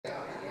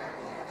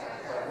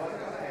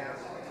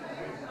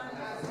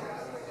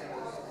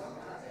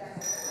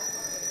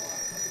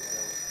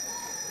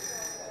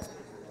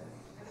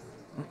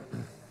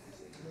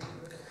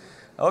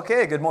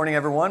Okay, good morning,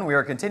 everyone. We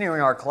are continuing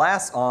our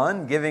class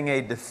on giving a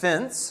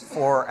defense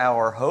for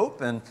our hope.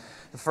 And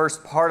the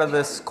first part of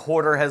this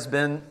quarter has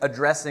been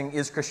addressing,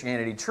 is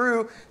Christianity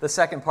true? The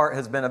second part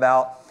has been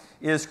about,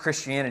 is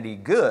Christianity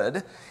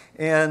good?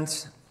 And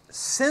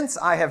since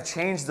I have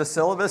changed the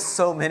syllabus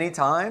so many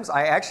times,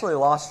 I actually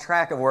lost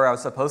track of where I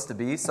was supposed to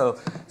be. So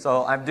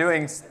I'm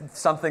doing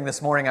something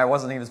this morning I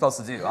wasn't even supposed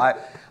to do.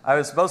 I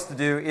was supposed to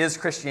do, is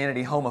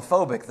Christianity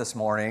homophobic this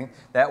morning?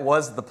 That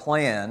was the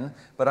plan,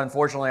 but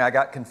unfortunately I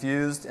got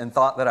confused and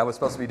thought that I was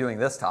supposed to be doing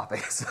this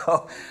topic.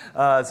 So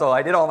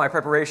I did all my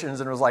preparations,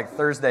 and it was like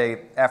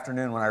Thursday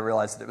afternoon when I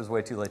realized that it was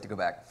way too late to go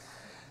back.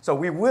 So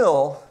we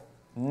will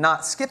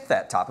not skip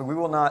that topic. We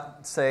will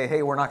not say,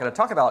 hey, we're not going to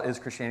talk about is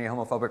Christianity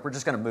homophobic. We're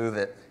just going to move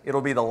it.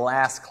 It'll be the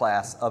last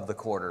class of the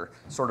quarter,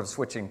 sort of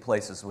switching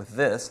places with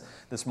this.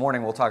 This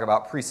morning we'll talk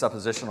about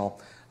presuppositional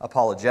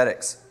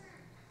apologetics.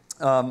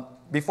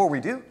 Before we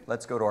do,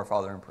 let's go to our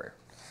Father in prayer.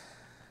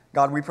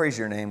 God, we praise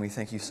your name. We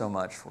thank you so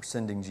much for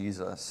sending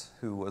Jesus,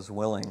 who was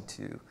willing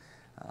to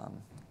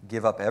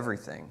give up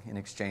everything in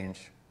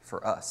exchange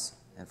for us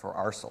and for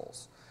our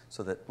souls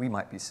so that we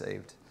might be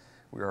saved.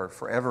 We are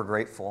forever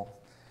grateful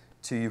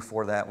to you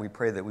for that. We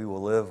pray that we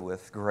will live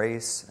with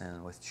grace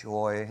and with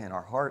joy in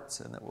our hearts,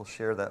 and that we'll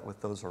share that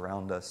with those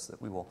around us,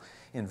 that we will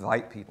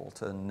invite people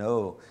to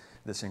know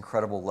this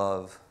incredible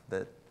love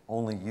that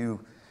only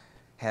you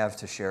have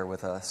to share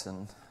with us.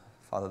 And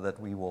Father, that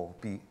we will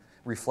be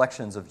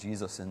reflections of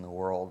Jesus in the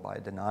world by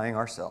denying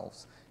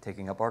ourselves,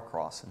 taking up our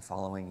cross, and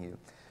following you.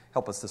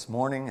 Help us this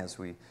morning as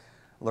we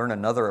learn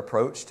another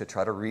approach to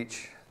try to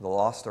reach the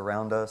lost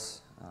around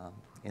us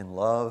in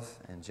love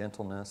and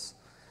gentleness,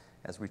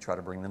 as we try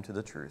to bring them to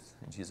the truth.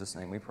 In Jesus'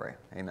 name we pray.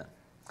 Amen.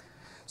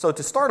 So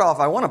to start off,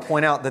 I want to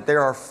point out that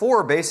there are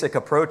four basic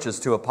approaches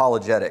to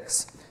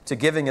apologetics, to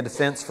giving a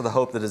defense for the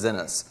hope that is in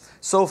us.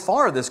 So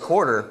far this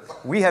quarter,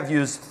 we have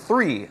used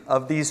three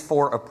of these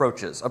four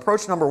approaches.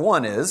 Approach number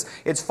one is,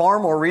 it's far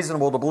more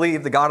reasonable to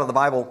believe the God of the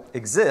Bible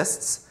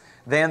exists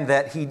than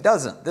that he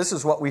doesn't. This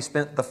is what we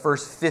spent the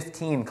first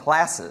 15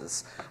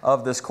 classes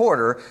of this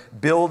quarter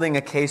building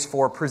a case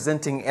for,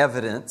 presenting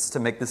evidence to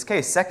make this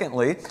case.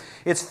 Secondly,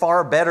 it's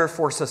far better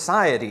for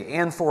society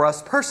and for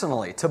us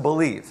personally to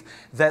believe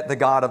that the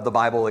God of the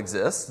Bible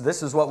exists.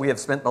 This is what we have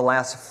spent the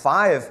last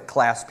 5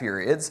 class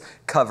periods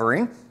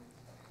covering.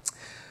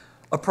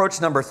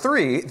 Approach number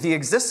 3, the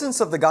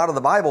existence of the God of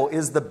the Bible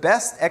is the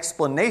best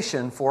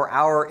explanation for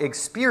our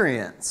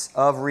experience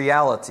of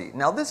reality.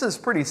 Now, this is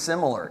pretty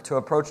similar to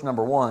approach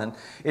number 1.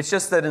 It's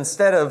just that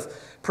instead of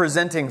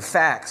presenting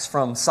facts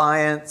from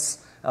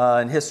science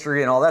and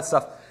history and all that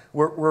stuff,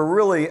 we're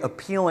really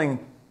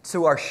appealing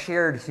to our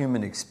shared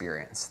human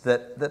experience.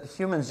 That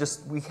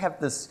humans we have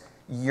this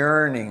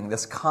yearning,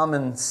 this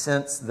common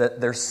sense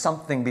that there's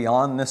something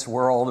beyond this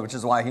world, which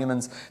is why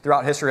humans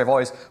throughout history have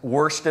always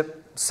worshipped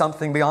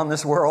something beyond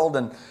this world,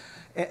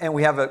 and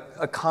we have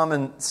a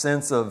common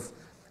sense of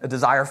a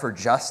desire for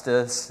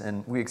justice,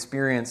 and we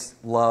experience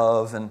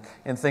love and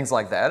things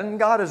like that, and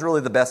God is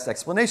really the best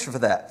explanation for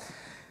that.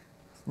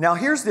 Now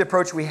here's the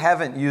approach we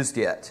haven't used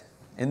yet,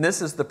 and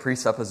this is the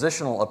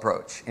presuppositional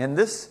approach. And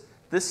this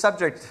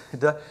subject,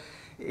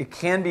 it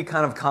can be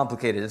kind of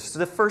complicated. If it's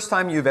the first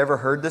time you've ever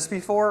heard this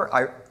before,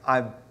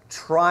 I've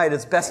tried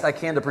as best I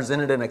can to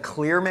present it in a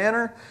clear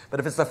manner, but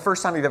if it's the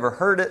first time you've ever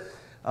heard it,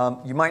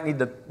 you might need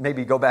to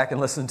maybe go back and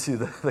listen to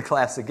the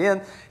class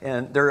again,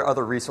 and there are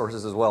other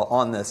resources as well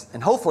on this.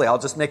 And hopefully I'll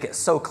just make it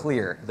so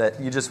clear that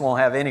you just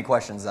won't have any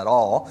questions at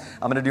all.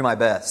 I'm going to do my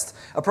best.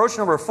 Approach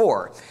number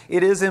 4,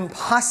 it is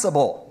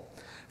impossible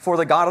for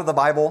the God of the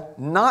Bible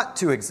not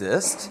to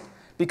exist,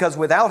 because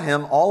without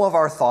him all of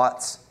our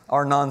thoughts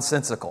are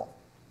nonsensical.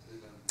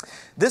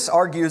 This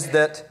argues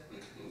that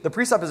the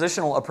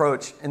presuppositional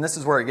approach, and this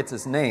is where it gets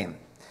its name,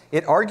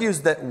 it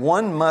argues that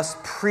one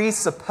must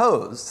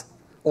presuppose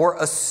or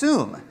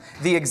assume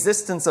the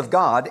existence of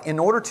God in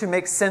order to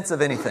make sense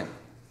of anything.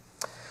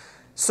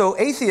 So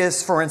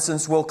atheists, for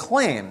instance, will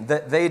claim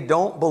that they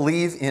don't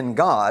believe in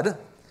God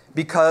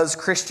because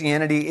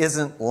Christianity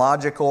isn't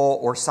logical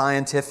or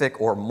scientific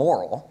or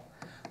moral.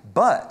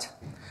 But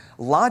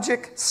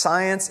logic,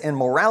 science, and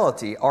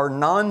morality are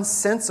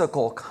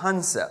nonsensical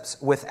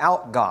concepts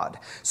without God.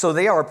 So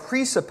they are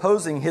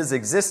presupposing his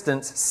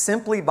existence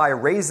simply by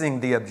raising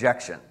the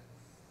objection.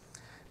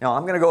 Now,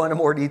 I'm going to go into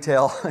more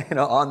detail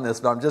on this,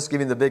 but I'm just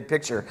giving the big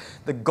picture.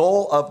 The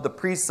goal of the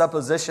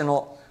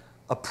presuppositional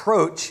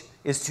approach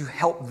is to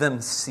help them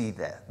see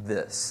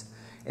this.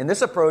 In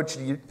this approach,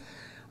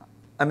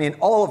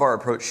 all of our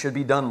approach should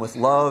be done with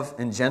love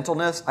and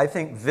gentleness. I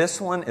think this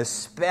one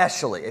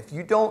especially, if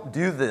you don't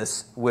do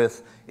this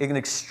with an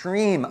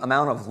extreme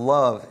amount of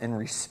love and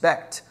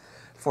respect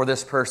for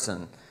this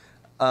person,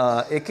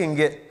 it can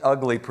get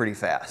ugly pretty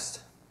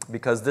fast,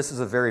 because this is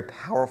a very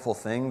powerful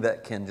thing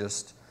that can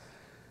just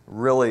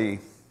really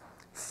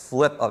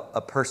flip a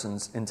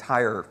person's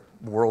entire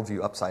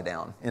worldview upside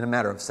down in a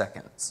matter of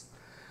seconds.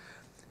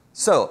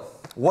 So,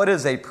 what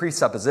is a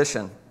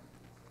presupposition?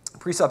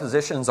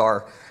 Presuppositions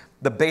are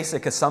the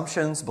basic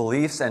assumptions,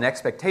 beliefs, and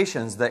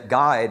expectations that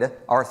guide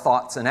our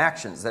thoughts and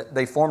actions, that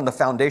they form the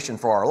foundation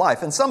for our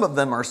life. And some of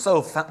them are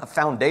so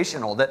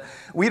foundational that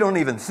we don't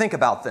even think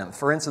about them.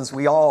 For instance,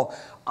 we all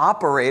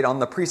operate on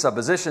the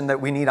presupposition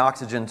that we need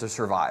oxygen to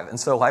survive. And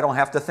so I don't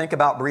have to think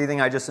about breathing.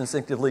 I just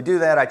instinctively do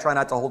that. I try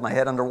not to hold my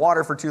head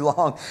underwater for too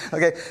long.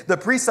 Okay, the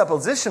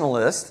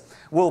presuppositionalist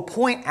will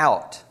point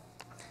out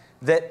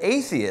that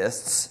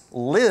atheists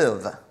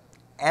live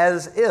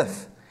as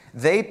if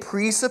they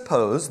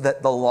presuppose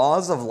that the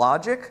laws of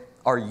logic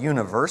are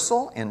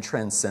universal and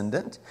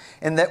transcendent,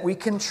 and that we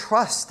can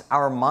trust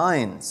our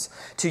minds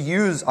to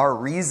use our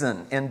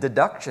reason and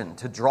deduction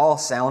to draw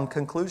sound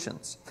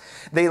conclusions.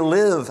 They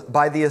live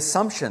by the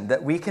assumption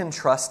that we can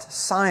trust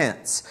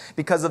science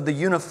because of the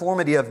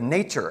uniformity of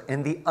nature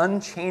and the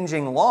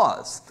unchanging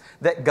laws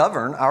that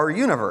govern our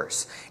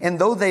universe. And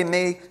though they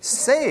may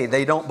say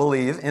they don't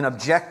believe in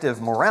objective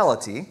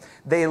morality,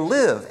 they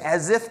live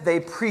as if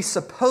they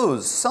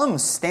presuppose some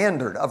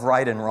standard of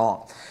right and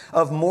wrong,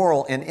 of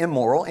moral and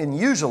immoral, and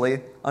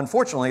usually,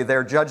 unfortunately,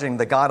 they're judging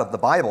the God of the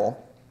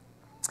Bible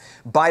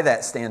by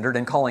that standard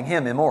and calling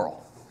him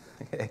immoral.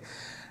 Okay.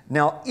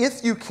 Now,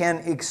 if you can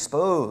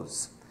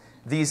expose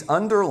these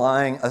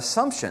underlying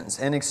assumptions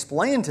and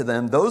explain to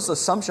them those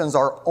assumptions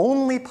are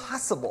only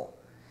possible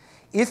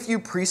if you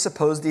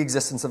presuppose the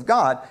existence of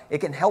God, it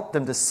can help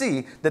them to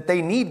see that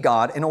they need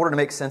God in order to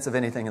make sense of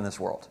anything in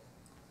this world.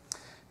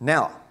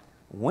 Now,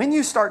 when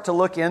you start to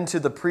look into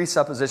the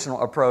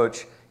presuppositional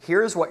approach,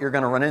 here's what you're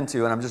going to run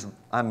into,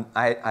 and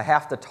I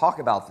have to talk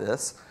about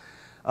this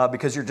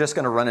because you're just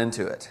going to run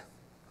into it.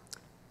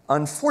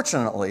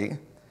 Unfortunately,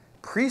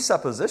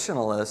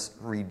 presuppositionalists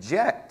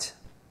reject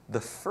the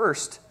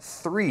first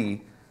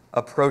three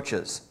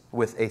approaches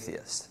with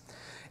atheists.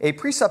 A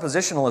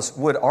presuppositionalist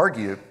would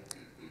argue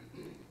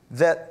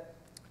that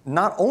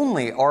not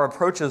only are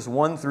approaches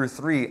 1 through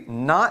 3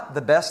 not the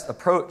best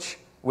approach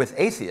with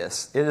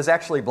atheists, it is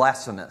actually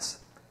blasphemous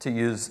to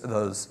use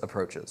those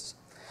approaches.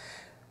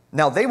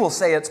 Now, they will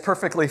say it's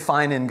perfectly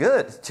fine and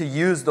good to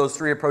use those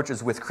three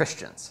approaches with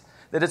Christians,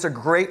 that it's a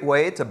great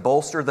way to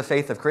bolster the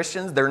faith of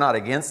Christians. They're not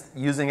against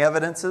using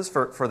evidences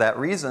for that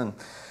reason.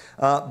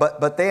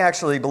 But they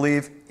actually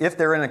believe if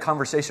they're in a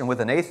conversation with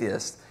an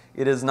atheist,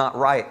 it is not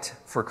right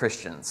for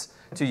Christians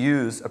to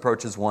use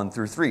approaches 1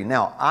 through 3.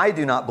 Now, I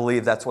do not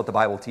believe that's what the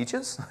Bible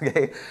teaches.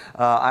 Okay,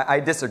 I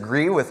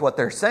disagree with what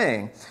they're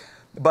saying,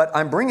 but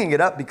I'm bringing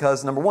it up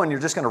because, number one, you're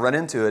just going to run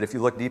into it if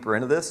you look deeper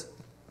into this.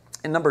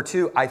 And number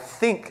two, I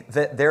think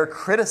that their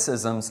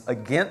criticisms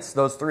against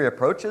those three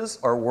approaches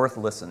are worth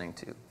listening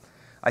to.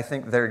 I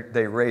think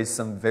they raise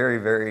some very,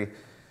 very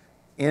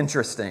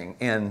interesting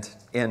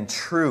and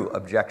true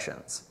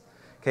objections.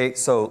 Okay,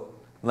 so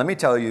let me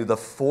tell you the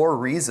 4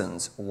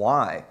 reasons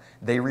why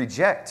they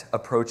reject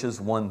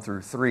approaches 1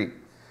 through 3,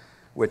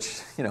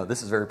 which,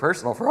 this is very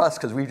personal for us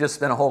because we've just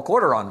spent a whole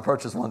quarter on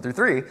approaches 1 through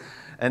 3,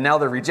 and now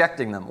they're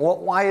rejecting them. Well,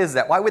 why is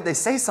that? Why would they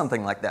say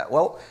something like that?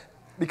 Well,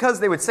 because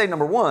they would say,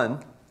 number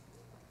one,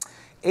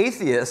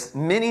 atheists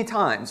many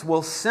times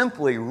will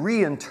simply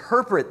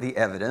reinterpret the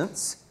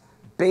evidence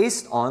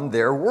based on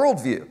their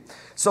worldview.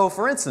 So,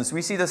 for instance,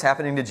 we see this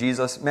happening to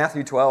Jesus.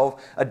 Matthew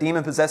 12, a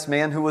demon-possessed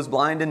man who was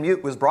blind and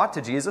mute was brought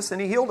to Jesus, and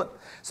he healed him,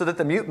 so that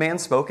the mute man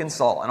spoke and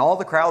saw. And all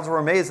the crowds were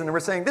amazed, and they were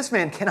saying, "This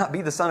man cannot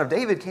be the son of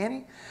David, can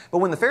he?" But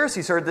when the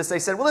Pharisees heard this, they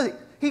said, "Well,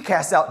 he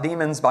casts out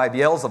demons by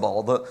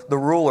Beelzebul, the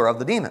ruler of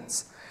the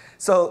demons."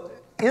 So,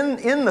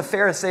 in the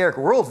Pharisaic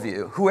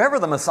worldview, whoever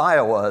the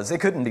Messiah was, it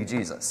couldn't be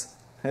Jesus,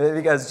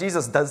 because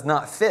Jesus does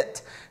not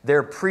fit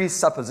their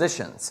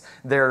presuppositions,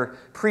 their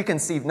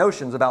preconceived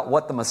notions about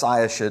what the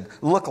Messiah should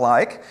look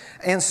like.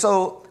 And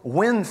so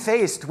when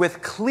faced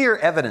with clear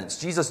evidence,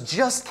 Jesus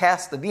just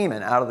cast the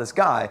demon out of this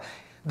guy,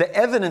 the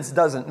evidence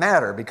doesn't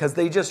matter because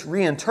they just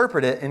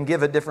reinterpret it and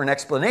give a different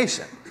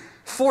explanation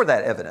for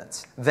that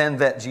evidence than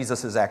that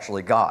Jesus is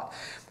actually God.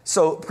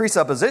 So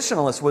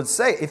presuppositionalists would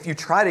say if you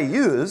try to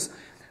use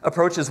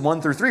approaches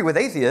 1 through 3 with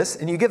atheists,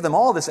 and you give them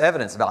all this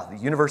evidence about the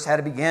universe had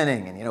a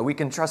beginning, and we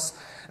can trust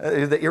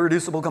the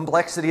irreducible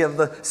complexity of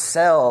the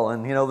cell,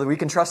 and that we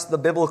can trust the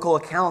biblical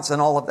accounts and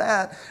all of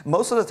that.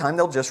 Most of the time,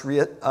 they'll just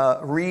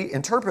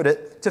reinterpret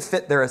it to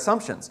fit their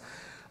assumptions.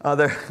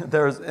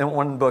 There's in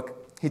one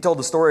book, he told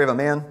the story of a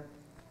man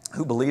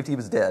who believed he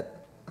was dead,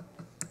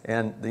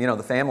 and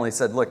the family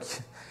said, "Look,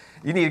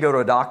 you need to go to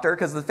a doctor,"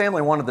 because the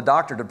family wanted the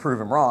doctor to prove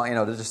him wrong,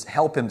 to just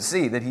help him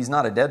see that he's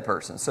not a dead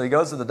person. So he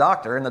goes to the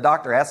doctor, and the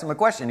doctor asks him a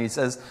question. He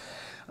says,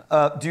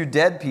 "Do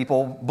dead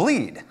people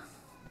bleed?"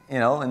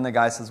 And the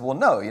guy says, "Well,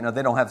 no,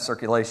 they don't have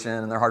circulation,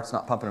 and their heart's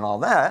not pumping and all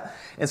that."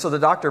 And so the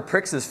doctor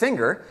pricks his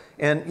finger,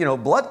 and,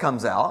 blood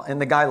comes out, and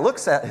the guy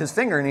looks at his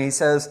finger, and he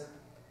says,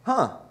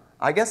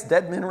 "I guess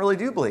dead men really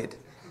do bleed."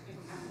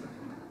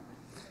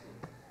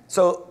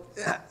 So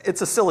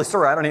it's a silly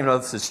story. I don't even know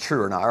if this is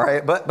true or not,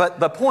 right? But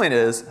the point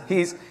is,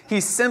 he's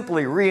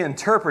simply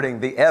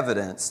reinterpreting the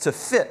evidence to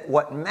fit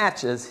what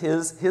matches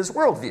his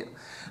worldview,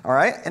 all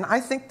right? And I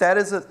think that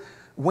is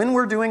when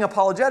we're doing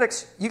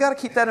apologetics, you got to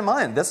keep that in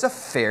mind. That's a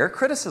fair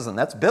criticism.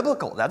 That's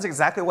biblical. That's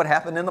exactly what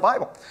happened in the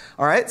Bible.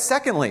 All right.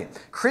 Secondly,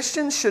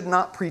 Christians should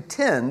not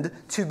pretend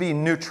to be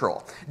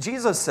neutral.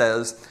 Jesus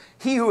says,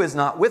 "He who is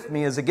not with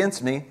me is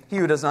against me. He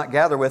who does not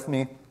gather with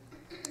me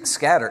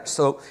scatters."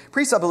 So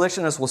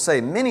presuppositionists will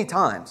say many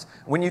times,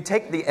 when you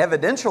take the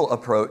evidential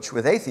approach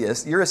with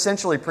atheists, you're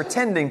essentially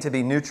pretending to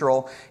be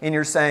neutral, and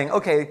you're saying,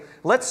 okay,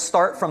 let's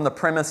start from the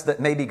premise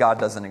that maybe God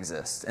doesn't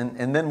exist,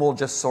 and then we'll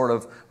just sort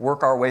of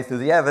work our way through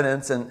the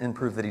evidence and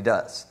prove that he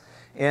does.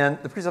 And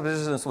the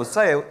presuppositionists would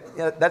say,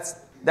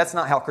 that's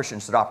not how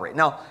Christians should operate.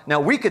 Now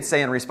we could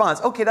say in response,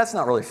 okay, that's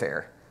not really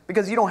fair.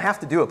 Because you don't have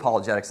to do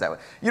apologetics that way.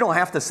 You don't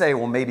have to say,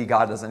 well, maybe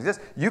God doesn't exist.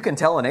 You can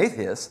tell an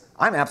atheist,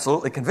 I'm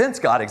absolutely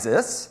convinced God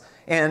exists,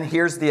 and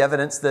here's the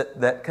evidence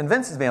that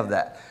convinces me of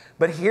that.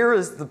 But here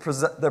is the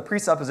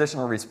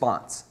presuppositional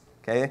response.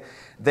 Okay?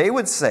 They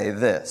would say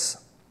this: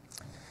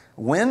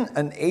 when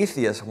an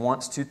atheist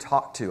wants to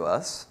talk to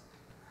us,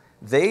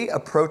 they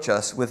approach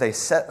us with a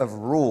set of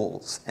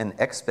rules and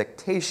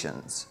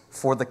expectations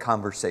for the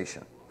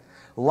conversation.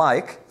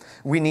 Like,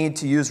 we need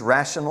to use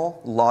rational,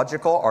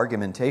 logical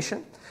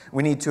argumentation.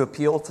 We need to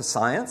appeal to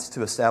science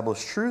to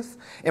establish truth,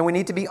 and we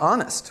need to be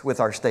honest with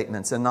our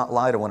statements and not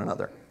lie to one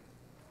another.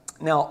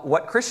 Now,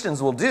 what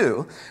Christians will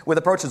do with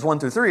approaches 1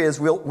 through 3 is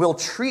we'll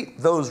treat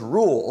those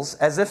rules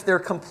as if they're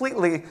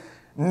completely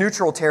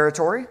neutral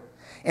territory,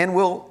 and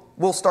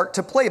we'll start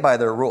to play by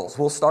their rules.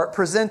 We'll start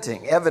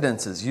presenting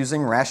evidences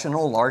using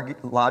rational,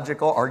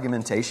 logical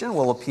argumentation.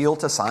 We'll appeal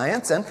to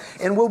science,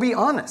 and we'll be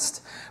honest.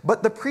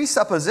 But the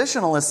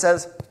presuppositionalist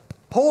says,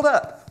 hold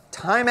up,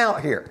 time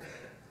out here.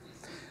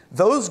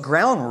 Those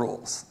ground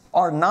rules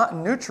are not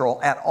neutral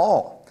at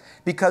all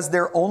because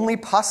they're only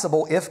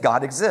possible if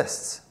God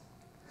exists.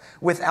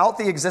 Without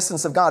the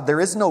existence of God, there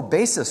is no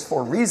basis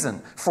for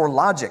reason, for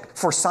logic,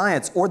 for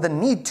science, or the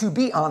need to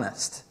be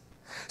honest.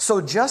 So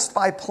just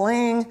by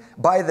playing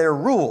by their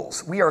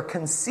rules, we are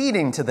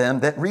conceding to them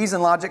that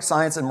reason, logic,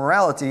 science, and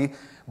morality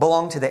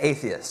belong to the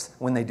atheist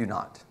when they do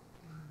not.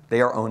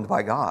 They are owned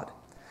by God.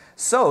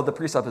 So the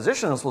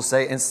presuppositionists will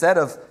say, instead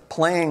of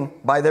playing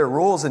by their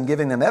rules and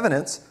giving them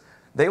evidence,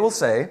 they will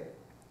say,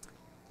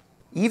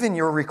 even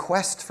your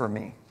request for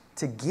me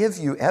to give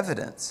you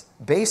evidence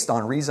based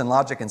on reason,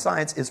 logic, and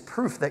science is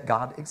proof that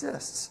God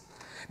exists.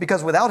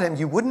 Because without him,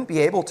 you wouldn't be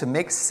able to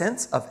make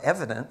sense of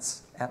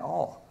evidence at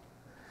all.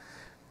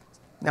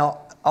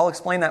 Now, I'll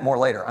explain that more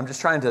later. I'm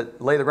just trying to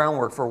lay the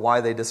groundwork for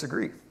why they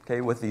disagree, okay,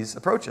 with these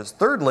approaches.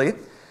 Thirdly,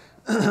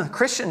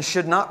 Christians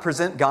should not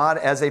present God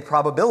as a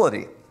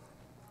probability.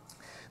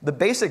 The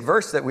basic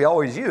verse that we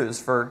always use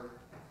for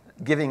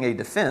giving a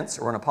defense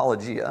or an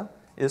apologia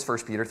is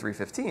 1 Peter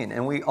 3:15.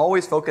 And we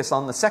always focus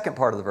on the second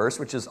part of the verse,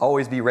 which is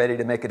always be ready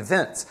to make a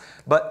defense.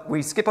 But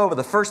we skip over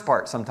the first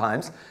part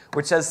sometimes,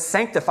 which says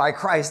sanctify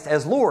Christ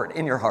as Lord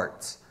in your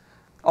hearts.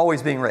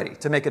 Always being ready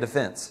to make a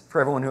defense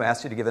for everyone who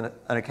asks you to give an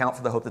account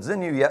for the hope that's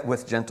in you, yet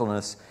with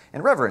gentleness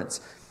and reverence.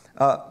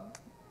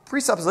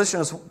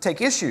 Presuppositionists take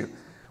issue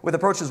with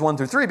approaches 1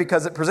 through 3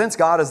 because it presents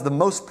God as the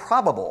most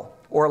probable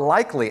or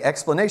likely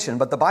explanation,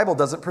 but the Bible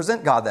doesn't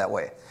present God that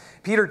way.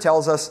 Peter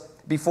tells us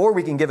before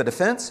we can give a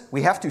defense,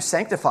 we have to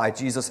sanctify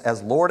Jesus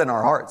as Lord in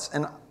our hearts.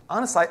 And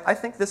honestly, I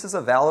think this is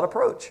a valid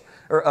approach,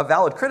 or a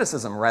valid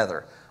criticism,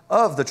 rather,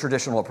 of the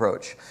traditional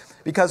approach.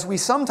 Because we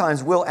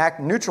sometimes will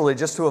act neutrally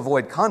just to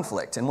avoid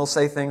conflict. And we'll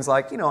say things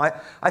like,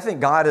 I think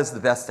God is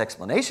the best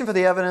explanation for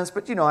the evidence,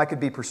 but, I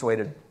could be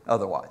persuaded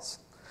otherwise.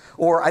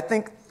 Or I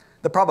think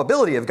the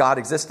probability of God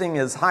existing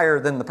is higher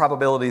than the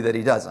probability that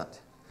he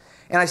doesn't.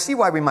 And I see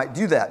why we might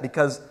do that,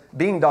 because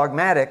being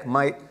dogmatic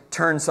might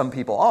turn some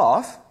people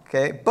off,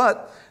 okay?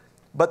 But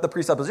the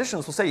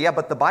presuppositions will say, yeah,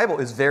 but the Bible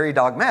is very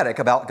dogmatic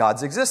about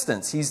God's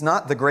existence. He's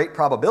not the great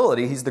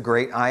probability, he's the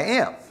great I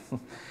am.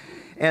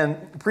 And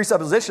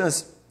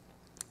presuppositionists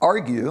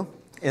argue,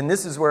 and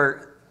this is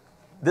where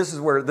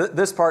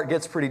this part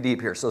gets pretty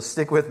deep here, so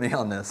stick with me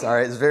on this, all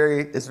right? It's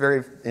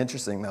very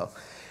interesting, though.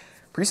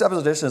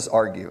 Presuppositionists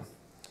argue,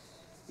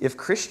 if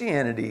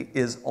Christianity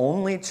is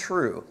only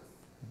true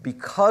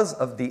because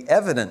of the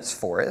evidence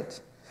for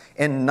it,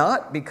 and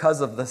not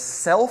because of the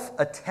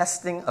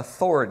self-attesting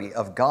authority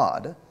of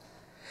God,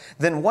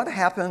 then what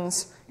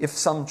happens if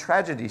some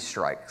tragedy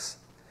strikes,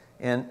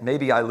 and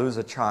maybe I lose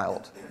a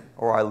child,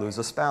 or I lose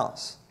a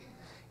spouse,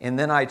 and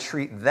then I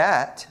treat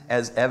that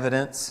as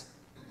evidence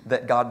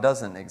that God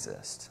doesn't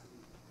exist?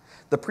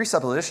 The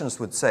presuppositionists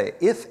would say,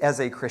 if as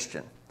a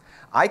Christian,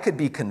 I could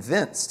be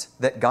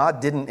convinced that God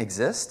didn't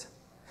exist,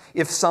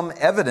 if some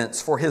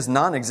evidence for his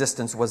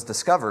non-existence was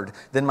discovered,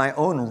 then my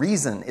own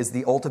reason is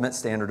the ultimate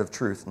standard of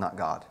truth, not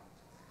God.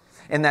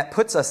 And that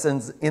puts us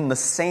in the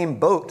same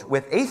boat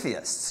with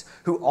atheists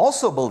who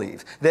also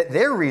believe that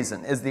their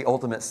reason is the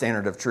ultimate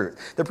standard of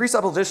truth. The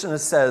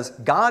presuppositionist says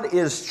God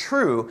is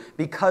true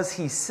because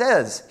he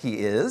says he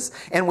is,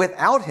 and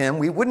without him,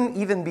 we wouldn't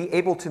even be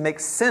able to make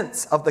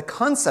sense of the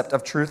concept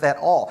of truth at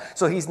all.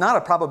 So he's not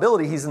a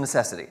probability, he's a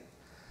necessity.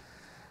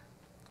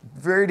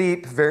 Very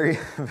deep, very,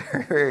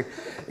 very, very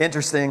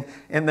interesting.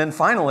 And then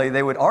finally,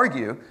 they would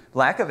argue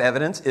lack of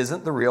evidence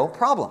isn't the real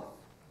problem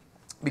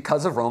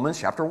because of Romans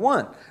chapter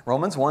 1.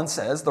 Romans 1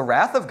 says, the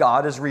wrath of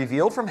God is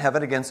revealed from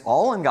heaven against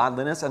all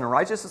ungodliness and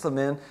unrighteousness of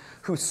men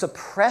who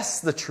suppress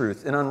the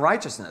truth in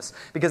unrighteousness,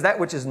 because that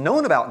which is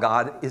known about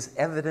God is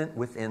evident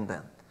within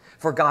them.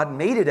 For God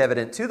made it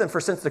evident to them,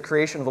 for since the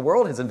creation of the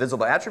world, his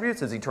invisible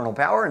attributes, his eternal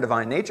power and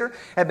divine nature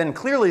have been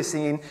clearly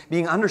seen,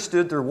 being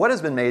understood through what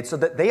has been made, so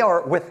that they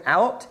are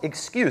without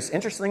excuse.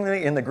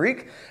 Interestingly, in the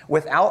Greek,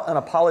 without an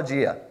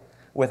apologia,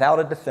 without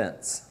a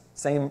defense.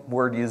 Same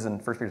word used in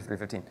 1 Peter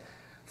 3:15.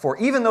 For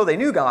even though they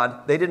knew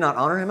God, they did not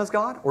honor him as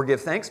God or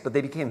give thanks, but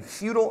they became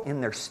futile in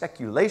their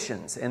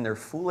speculations, and their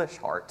foolish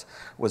heart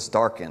was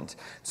darkened.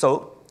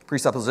 So,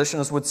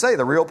 presuppositionists would say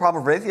the real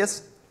problem for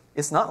atheists,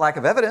 it's not lack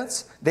of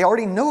evidence. They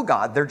already know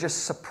God. They're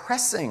just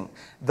suppressing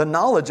the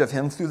knowledge of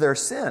him through their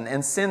sin.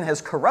 And sin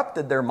has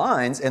corrupted their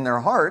minds and their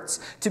hearts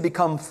to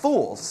become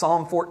fools.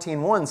 Psalm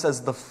 14:1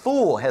 says, the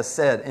fool has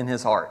said in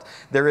his heart,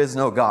 there is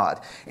no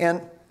God.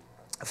 And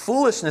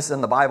foolishness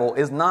in the Bible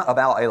is not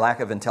about a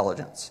lack of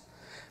intelligence.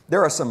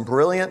 There are some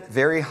brilliant,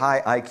 very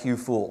high IQ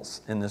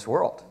fools in this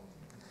world.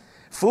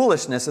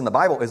 Foolishness in the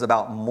Bible is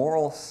about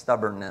moral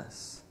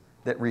stubbornness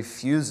that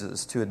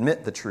refuses to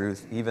admit the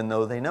truth even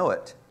though they know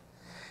it.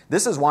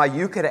 This is why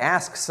you could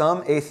ask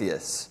some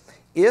atheists,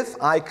 if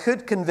I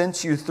could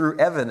convince you through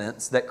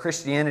evidence that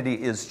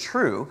Christianity is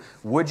true,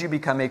 would you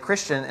become a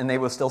Christian? And they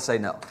will still say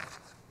no.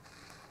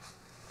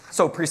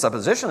 So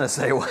presuppositionists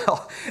say,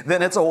 well,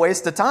 then it's a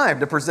waste of time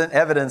to present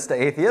evidence to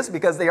atheists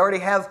because they already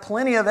have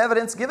plenty of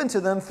evidence given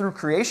to them through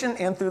creation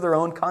and through their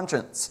own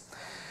conscience.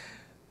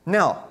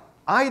 Now,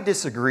 I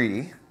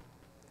disagree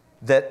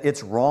that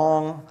it's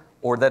wrong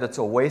or that it's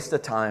a waste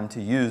of time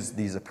to use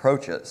these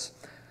approaches.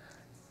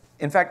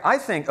 In fact, I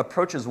think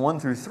approaches 1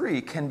 through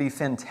 3 can be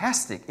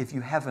fantastic if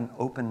you have an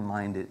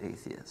open-minded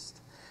atheist.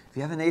 If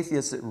you have an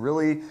atheist that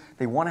really,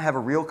 they want to have a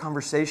real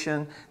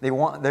conversation,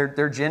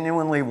 they're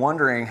genuinely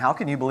wondering, how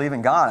can you believe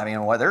in God? I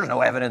mean, well, there's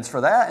no evidence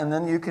for that. And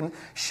then you can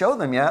show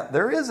them, yeah,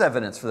 there is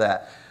evidence for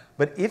that.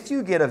 But if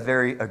you get a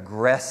very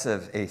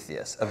aggressive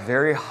atheist, a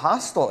very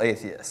hostile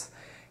atheist,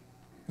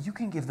 you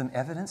can give them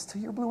evidence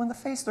till you're blue in the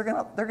face. They're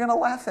gonna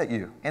laugh at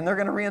you, and they're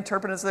gonna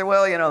reinterpret it and say,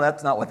 well, you know,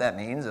 that's not what that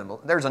means, and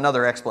there's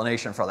another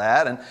explanation for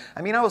that. And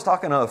I mean, I was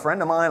talking to a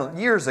friend of mine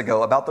years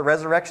ago about the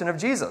resurrection of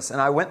Jesus, and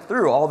I went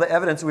through all the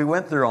evidence we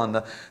went through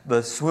on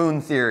the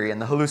swoon theory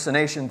and the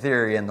hallucination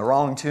theory and the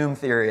wrong tomb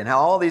theory and how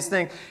all these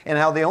things, and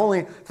how the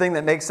only thing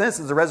that makes sense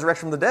is the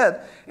resurrection from the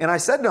dead. And I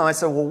said to him, I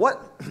said, well,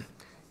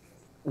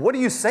 what do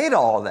you say to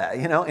all that?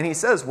 You know, and he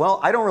says, well,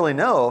 I don't really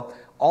know.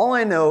 All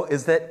I know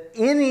is that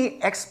any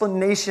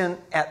explanation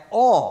at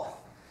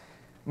all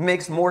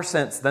makes more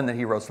sense than that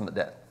he rose from the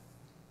dead.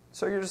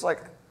 So you're just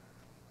like,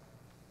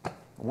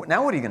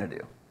 now what are you going to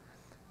do?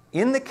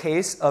 In the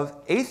case of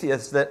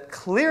atheists that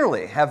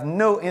clearly have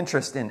no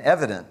interest in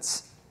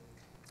evidence,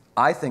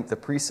 I think the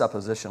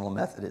presuppositional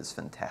method is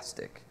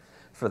fantastic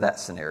for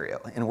that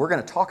scenario. And we're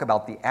going to talk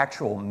about the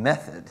actual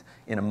method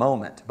in a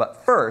moment.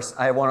 But first,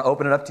 I want to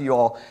open it up to you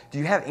all. Do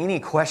you have any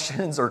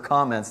questions or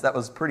comments? That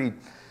was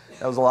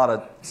a lot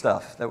of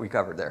stuff that we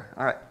covered there.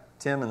 All right,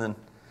 Tim, and then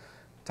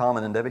Tom,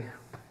 and then Debbie.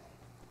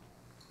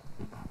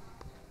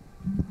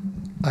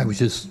 I was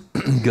just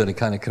going to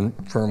kind of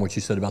confirm what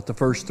you said about the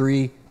first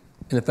three,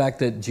 and the fact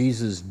that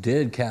Jesus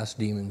did cast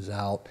demons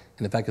out,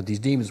 and the fact that these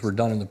demons were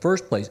done in the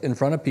first place in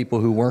front of people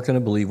who weren't going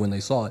to believe when they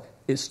saw it.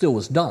 It still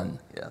was done.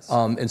 Yes.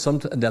 And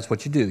that's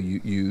what you do.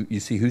 You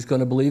see who's going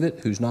to believe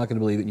it, who's not going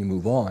to believe it, and you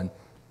move on.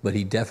 But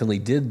he definitely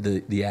did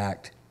the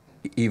act,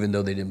 even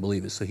though they didn't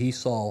believe it. So he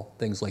saw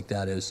things like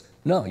that as,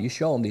 no, you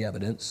show them the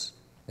evidence,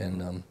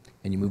 and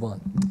you move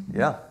on.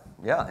 Yeah.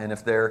 And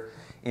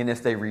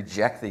if they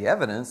reject the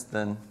evidence,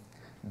 then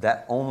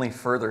that only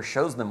further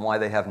shows them why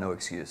they have no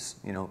excuse,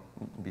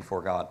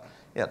 before God.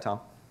 Yeah, Tom?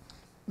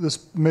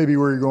 This may be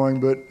where you're going,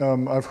 but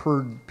I've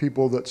heard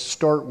people that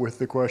start with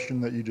the question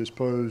that you just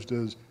posed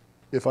as,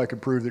 if I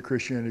could prove that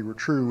Christianity were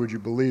true, would you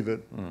believe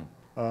it?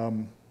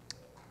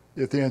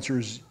 If the answer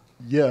is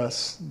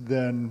yes,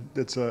 then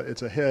it's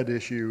a head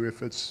issue.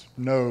 If it's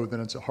no, then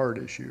it's a heart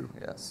issue.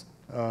 Yes.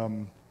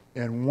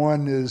 And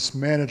one is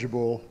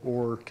manageable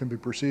or can be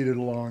proceeded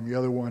along. The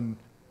other one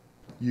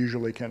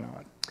usually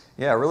cannot.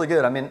 Yeah, really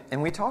good. I mean,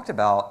 and we talked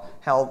about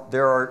how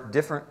there are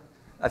different,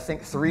 I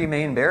think, 3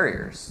 main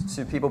barriers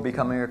to people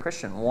becoming a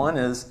Christian. One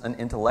is an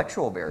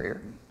intellectual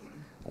barrier.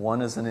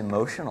 One is an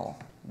emotional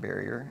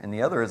barrier. And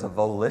the other is a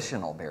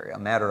volitional barrier, a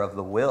matter of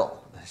the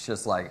will. It's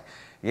just like,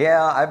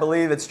 yeah, I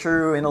believe it's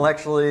true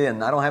intellectually,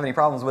 and I don't have any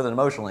problems with it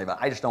emotionally, but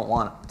I just don't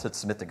want to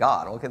submit to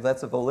God. Okay,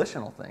 that's a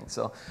volitional thing.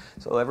 So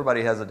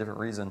everybody has a different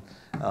reason.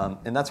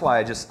 And that's why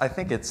I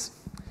think it's,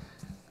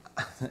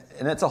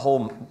 and it's a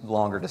whole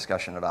longer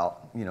discussion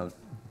about,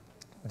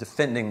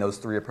 defending those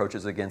 3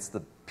 approaches against the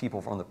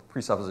people from the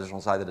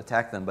presuppositional side that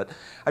attack them. But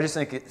I just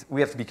think we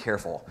have to be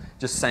careful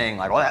just saying,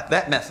 like, well,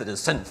 that method is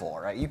sinful,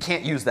 right? You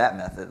can't use that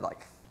method.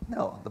 Like,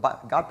 no,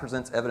 God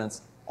presents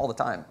evidence all the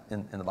time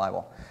in the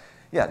Bible.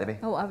 Yeah, Debbie.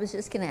 Oh, I was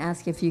just going to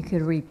ask if you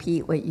could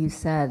repeat what you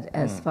said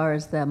as far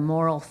as the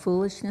moral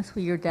foolishness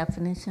with your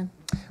definition.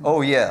 Oh,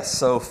 yes.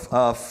 So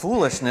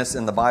foolishness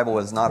in the Bible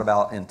is not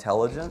about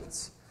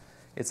intelligence.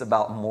 It's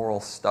about moral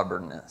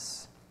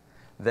stubbornness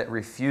that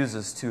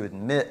refuses to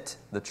admit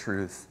the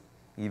truth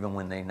even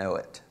when they know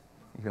it,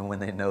 even when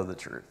they know the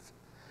truth.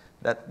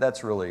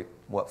 That's really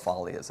what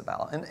folly is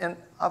about. And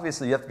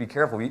obviously you have to be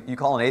careful. You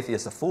call an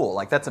atheist a fool.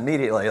 Like, that's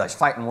immediately like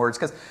fighting words,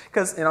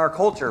 because in our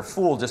culture,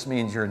 fool just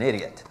means you're an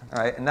idiot,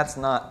 right? And that's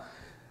not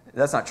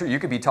true. You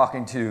could be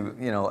talking to,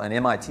 an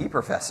MIT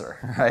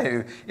professor, right,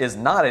 who is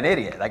not an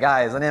idiot. That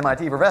guy is an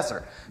MIT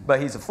professor,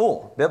 but he's a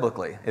fool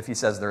biblically if he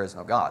says there is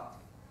no God.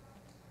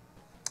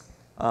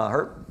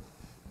 Herb?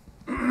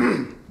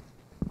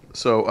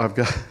 So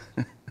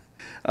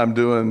I'm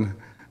doing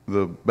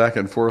the back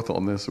and forth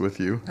on this with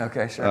you.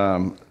 Okay,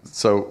 sure.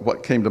 So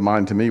what came to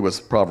mind to me was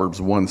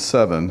Proverbs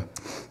 1:7.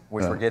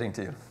 Which we're getting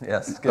to.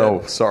 Yes, good.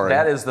 Oh, sorry.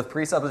 That is the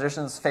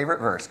presupposition's favorite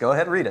verse. Go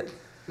ahead and read it.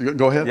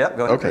 Go ahead? Yep,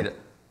 go ahead and okay. read it.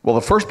 Well,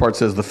 the first part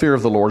says, the fear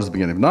of the Lord is the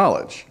beginning of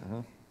knowledge.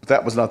 But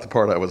that was not the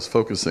part I was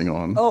focusing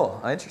on.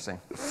 Oh, interesting.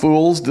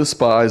 Fools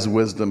despise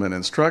wisdom and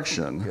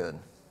instruction. Good.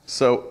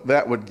 So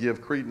that would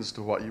give credence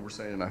to what you were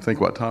saying, and I think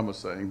what Tom was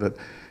saying, that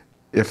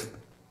if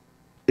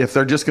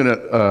they're just going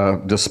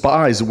to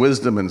despise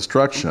wisdom and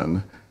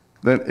instruction,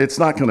 then it's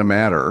not going to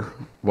matter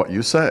what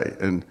you say.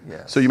 And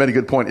Yes. so you made a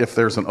good point. If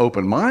there's an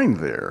open mind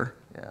there,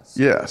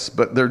 Yes.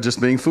 but they're just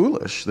being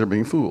foolish. They're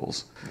being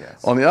fools.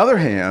 Yes. On the other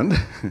hand,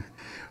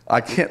 I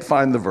can't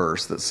find the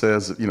verse that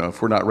says,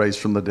 if we're not raised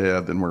from the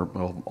dead, then we're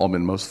all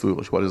men most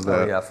foolish. What is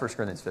that? Oh, yeah, 1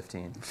 Corinthians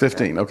 15.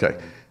 15, okay.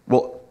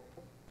 Well,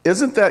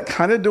 isn't that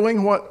kind of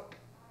doing what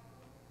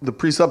the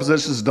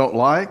presuppositions don't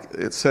like?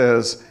 It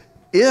says,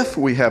 if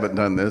we haven't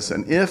done this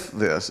and if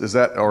this, is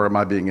that, or am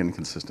I being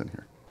inconsistent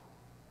here?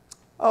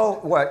 Oh,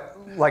 what?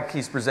 Like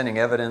he's presenting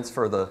evidence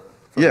for the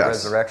Yes.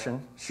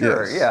 resurrection?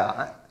 Sure,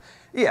 Yes.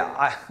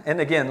 yeah. And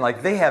again,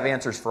 like, they have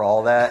answers for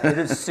all that. It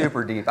is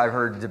super deep. I've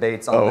heard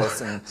debates on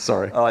this. And,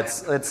 sorry. Oh,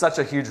 it's such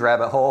a huge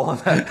rabbit hole.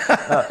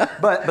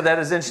 But that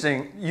is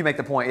interesting. You make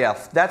the point, yeah,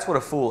 that's what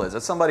a fool is.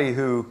 It's somebody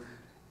who,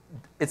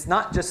 it's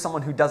not just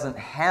someone who doesn't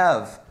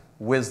have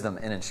wisdom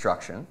and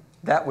instruction.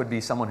 That would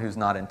be someone who's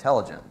not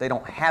intelligent. They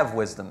don't have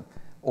wisdom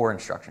or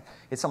instruction.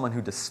 It's someone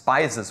who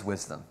despises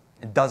wisdom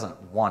and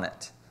doesn't want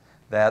it.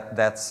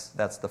 That's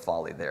the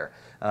folly there.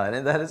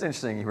 And that is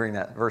interesting you bring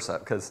that verse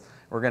up, because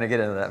we're going to get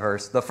into that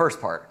verse, the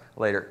first part,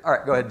 later. All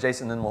right, go ahead,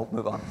 Jason, then we'll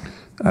move on.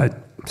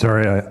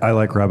 Sorry, I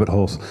like rabbit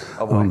holes.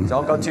 Oh, boy.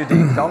 Don't go too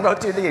deep. Don't go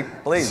too deep,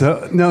 please.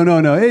 So,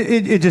 no.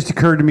 It just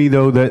occurred to me,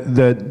 though, that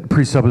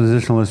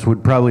presuppositionalists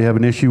would probably have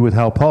an issue with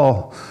how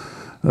Paul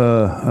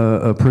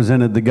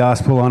presented the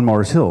gospel on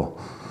Mars Hill,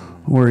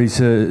 where he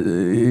said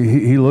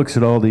he looks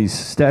at all these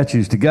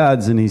statues to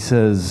gods and he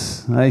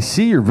says, "I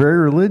see you're very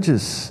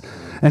religious,"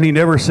 and he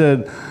never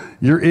said,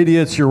 "You're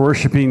idiots, you're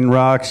worshiping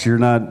rocks, you're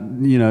not,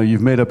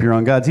 you've made up your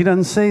own gods." He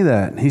doesn't say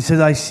that. He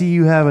says, "I see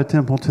you have a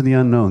temple to the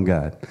unknown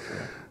God.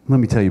 Let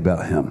me tell you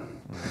about him."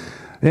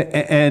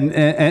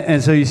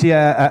 And so you see,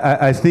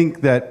 I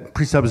think that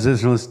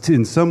presuppositionalists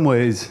in some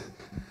ways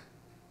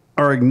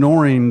are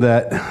ignoring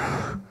that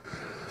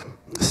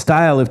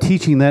style of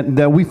teaching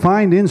that we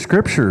find in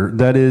Scripture,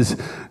 that is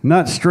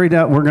not straight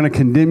out, we're going to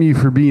condemn you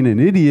for being an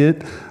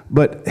idiot,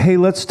 but hey,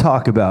 let's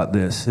talk about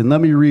this and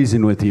let me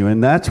reason with you.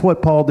 And that's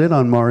what Paul did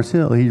on Mars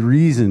Hill. He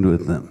reasoned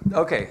with them.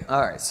 Okay, all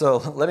right. So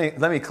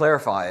let me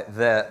clarify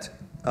that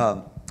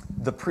the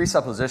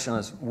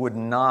presuppositionalists would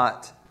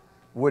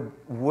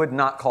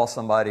not call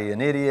somebody an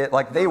idiot.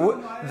 Like, they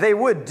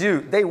would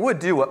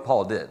do what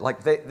Paul did.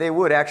 Like, they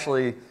would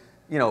actually,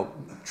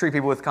 treat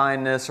people with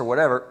kindness or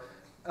whatever.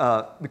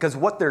 Because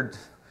what the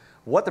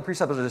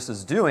presuppositionist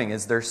is doing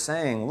is they're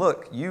saying,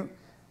 look, you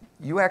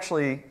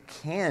actually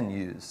can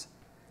use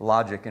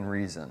logic and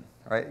reason,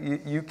 right?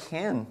 You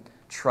can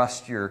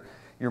trust your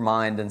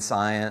mind and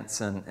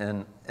science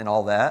and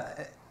all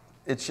that.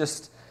 It's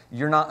just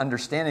you're not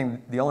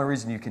understanding. The only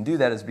reason you can do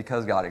that is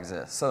because God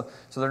exists. So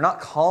they're not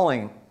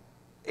calling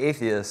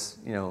atheists,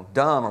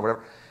 dumb or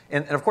whatever.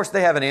 And of course,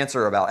 they have an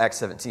answer about Acts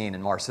 17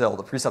 and Mars Hill.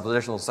 The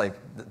presuppositionalists say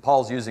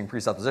Paul's using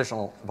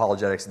presuppositional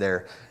apologetics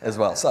there as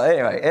well. So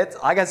anyway, it's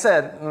like I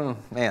said,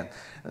 man,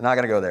 I'm not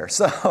going to go there.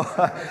 So,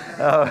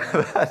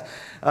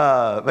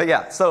 but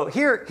yeah. So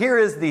here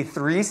is the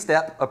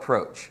 3-step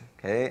approach.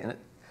 Okay. And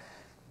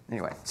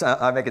anyway, so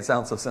I make it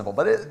sound so simple,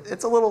 but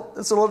it's a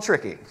little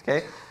tricky.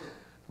 Okay.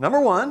 Number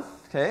 1.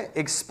 Okay.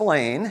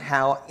 Explain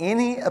how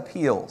any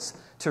appeals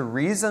to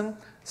reason,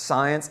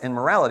 science, and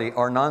morality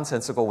are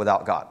nonsensical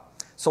without God.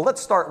 So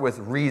let's start with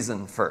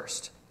reason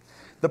first.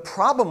 The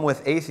problem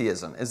with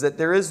atheism is that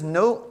there is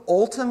no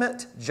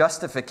ultimate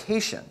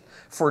justification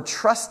for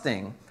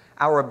trusting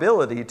our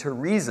ability to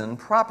reason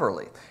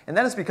properly. And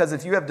that is because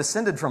if you have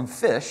descended from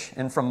fish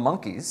and from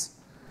monkeys,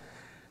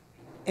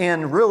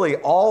 and really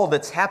all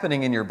that's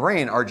happening in your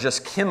brain are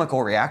just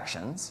chemical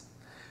reactions,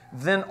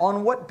 then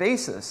on what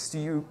basis do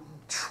you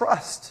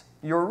trust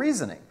your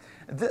reasoning?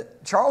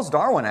 Charles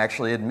Darwin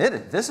actually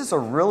admitted this is a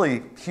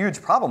really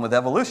huge problem with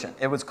evolution.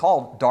 It was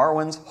called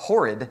Darwin's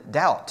horrid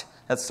doubt.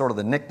 That's sort of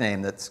the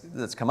nickname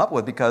that's come up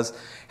with, because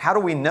how do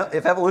we know,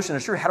 if evolution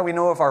is true, how do we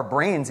know if our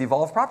brains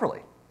evolve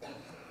properly?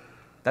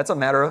 That's a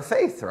matter of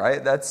faith,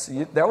 right?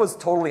 That was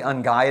totally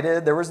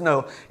unguided. There was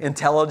no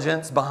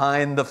intelligence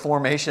behind the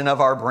formation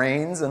of our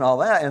brains and all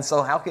that. And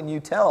so how can you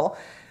tell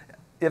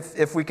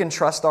if we can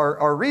trust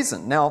our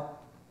reason? Now,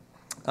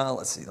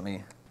 let's see, let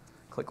me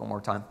click one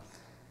more time.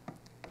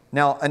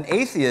 Now, an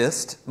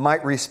atheist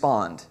might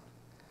respond,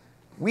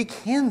 we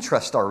can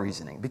trust our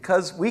reasoning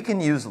because we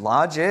can use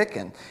logic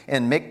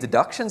and make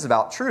deductions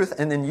about truth.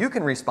 And then you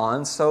can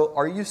respond, so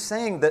are you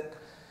saying that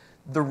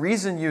the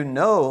reason you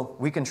know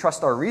we can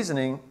trust our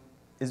reasoning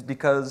is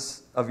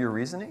because of your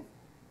reasoning?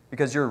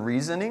 Because your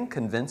reasoning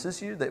convinces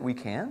you that we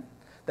can?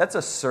 That's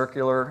a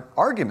circular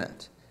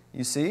argument,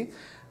 you see?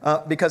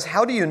 Because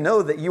how do you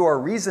know that you are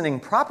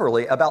reasoning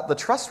properly about the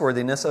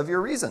trustworthiness of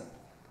your reason?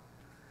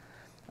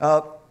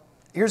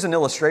 Here's an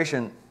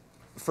illustration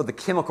for the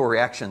chemical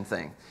reaction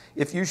thing.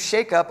 If you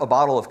shake up a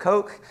bottle of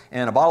Coke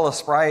and a bottle of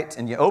Sprite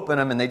and you open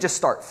them and they just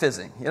start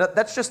fizzing,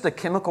 that's just a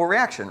chemical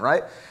reaction,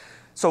 right?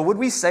 So would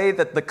we say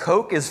that the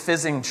Coke is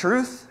fizzing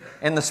truth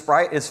and the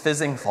Sprite is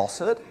fizzing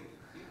falsehood?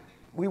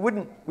 We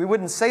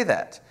wouldn't say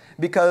that,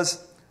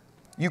 because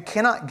you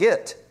cannot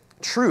get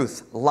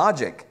truth,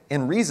 logic,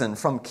 and reason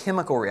from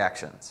chemical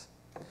reactions.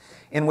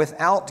 And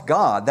without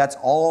God, that's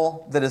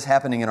all that is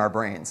happening in our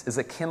brains, is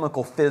a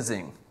chemical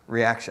fizzing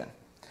reaction.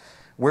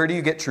 Where do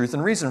you get truth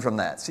and reason from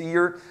that? See,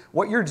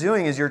 what you're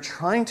doing is you're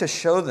trying to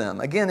show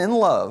them, again in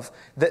love,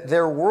 that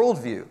their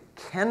worldview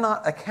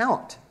cannot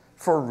account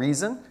for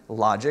reason,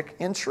 logic,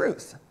 and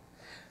truth.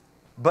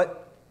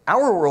 But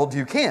our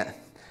worldview can,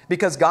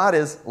 because God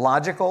is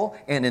logical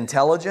and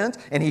intelligent,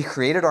 and He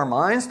created our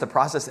minds to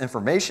process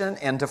information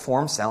and to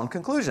form sound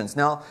conclusions.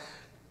 Now,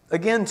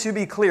 again, to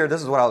be clear,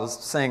 this is what I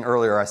was saying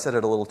earlier. I said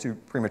it a little too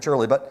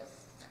prematurely, but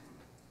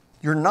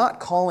you're not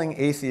calling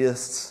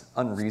atheists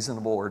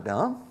unreasonable or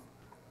dumb.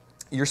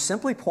 You're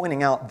simply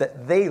pointing out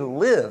that they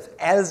live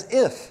as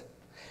if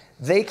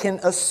they can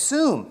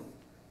assume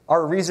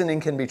our reasoning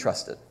can be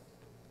trusted.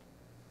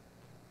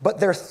 But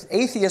their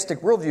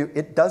atheistic worldview,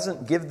 it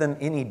doesn't give them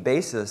any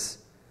basis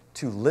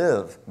to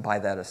live by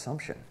that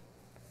assumption.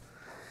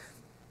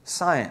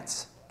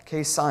 Science.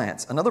 Okay,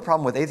 science. Another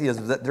problem with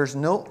atheism is that there's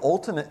no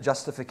ultimate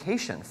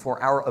justification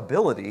for our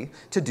ability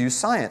to do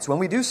science. When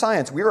we do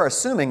science, we are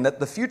assuming that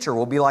the future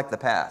will be like the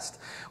past.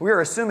 We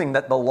are assuming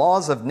that the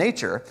laws of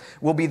nature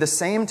will be the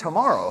same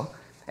tomorrow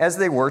as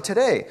they were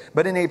today.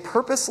 But in a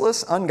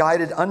purposeless,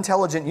 unguided,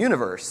 unintelligent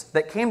universe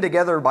that came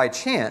together by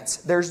chance,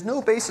 there's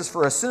no basis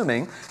for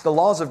assuming the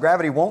laws of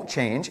gravity won't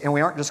change and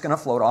we aren't just going to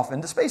float off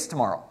into space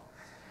tomorrow.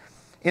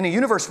 In a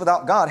universe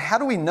without God, how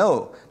do we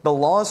know the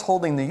laws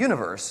holding the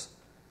universe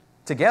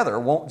together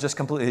won't just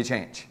completely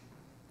change?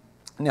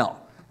 Now,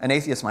 an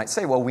atheist might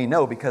say, well, we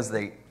know because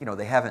they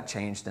haven't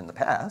changed in the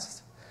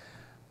past.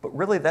 But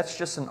really, that's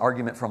just an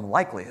argument from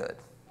likelihood.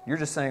 You're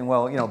just saying,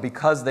 well,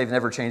 because they've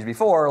never changed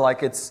before,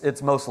 like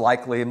it's most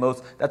likely,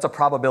 that's a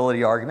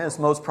probability argument. It's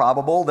most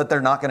probable that they're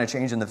not going to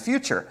change in the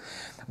future.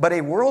 But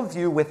a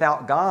worldview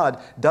without God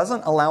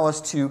doesn't allow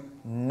us to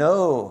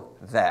know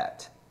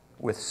that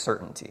with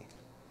certainty.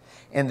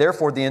 And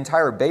therefore, the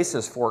entire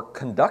basis for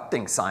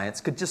conducting science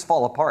could just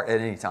fall apart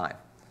at any time.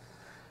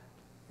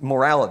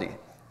 Morality.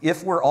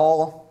 If we're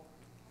all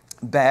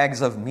bags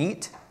of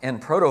meat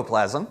and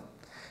protoplasm,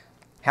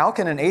 how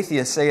can an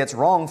atheist say it's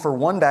wrong for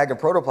one bag of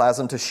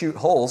protoplasm to shoot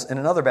holes in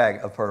another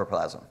bag of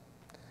protoplasm?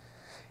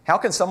 How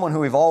can someone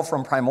who evolved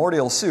from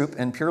primordial soup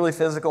and purely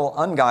physical,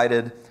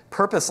 unguided,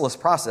 purposeless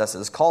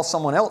processes call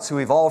someone else who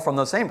evolved from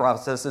those same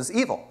processes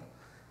evil?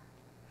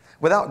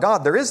 Without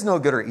God, there is no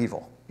good or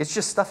evil. It's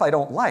just stuff I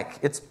don't like.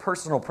 It's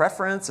personal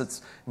preference.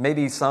 It's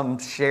maybe some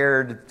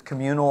shared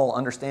communal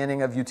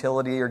understanding of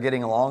utility or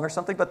getting along or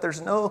something, but there's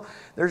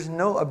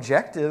no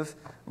objective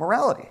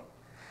morality.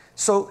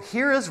 So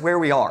here is where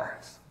we are.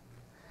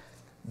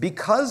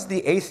 Because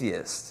the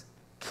atheist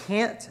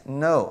can't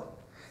know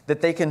that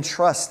they can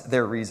trust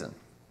their reason,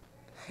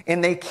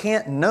 and they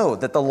can't know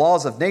that the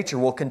laws of nature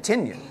will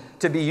continue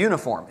to be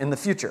uniform in the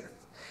future,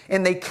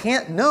 and they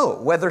can't know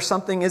whether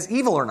something is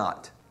evil or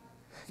not,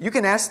 you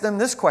can ask them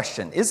this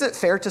question: is it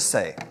fair to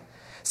say,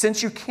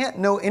 since you can't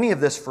know any of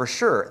this for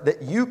sure,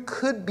 that you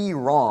could be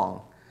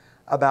wrong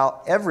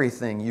about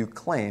everything you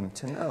claim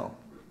to know?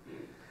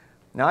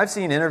 Now, I've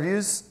seen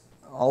interviews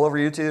all over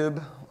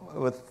YouTube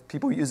with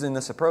people using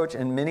this approach,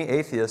 and many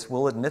atheists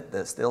will admit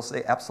this. They'll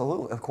say,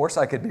 absolutely, of course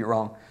I could be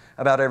wrong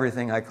about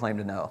everything I claim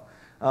to know.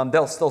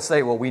 They'll still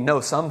say, well, we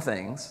know some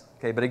things,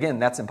 okay, but again,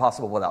 that's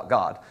impossible without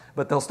God.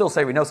 But they'll still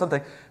say we know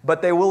something,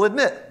 but they will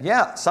admit,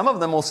 yeah, some of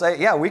them will say,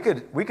 yeah, we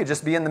could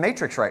just be in the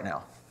Matrix right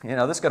now.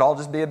 This could all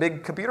just be a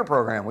big computer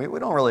program. We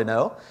don't really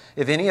know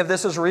if any of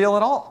this is real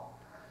at all.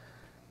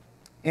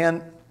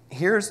 And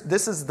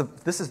this is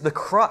the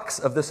crux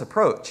of this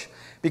approach.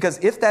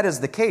 Because if that is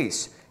the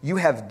case, you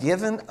have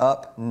given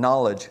up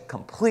knowledge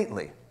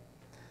completely,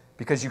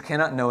 because you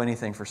cannot know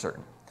anything for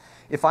certain.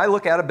 If I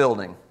look at a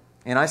building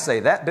and I say,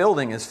 that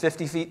building is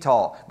 50 feet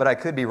tall, but I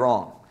could be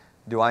wrong.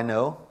 Do I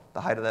know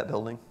the height of that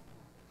building?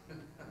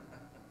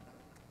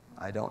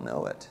 I don't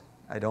know it.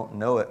 I don't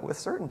know it with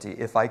certainty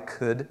if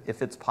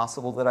it's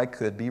possible that I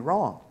could be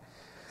wrong.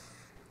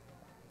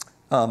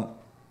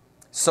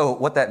 So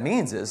what that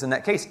means is, in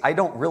that case, I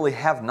don't really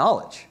have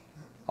knowledge.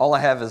 All I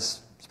have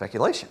is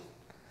speculation.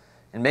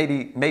 And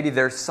maybe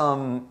there's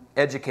some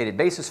educated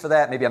basis for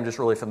that. Maybe I'm just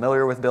really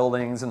familiar with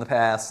buildings in the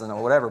past and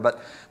whatever.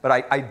 But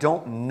I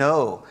don't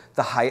know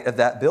the height of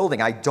that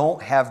building. I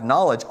don't have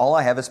knowledge. All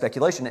I have is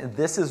speculation. And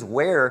this is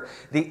where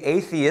the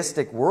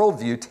atheistic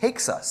worldview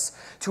takes us,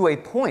 to a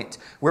point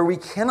where we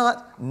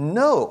cannot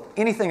know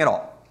anything at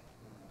all.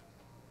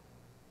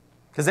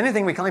 Because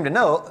anything we claim to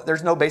know,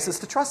 there's no basis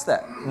to trust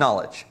that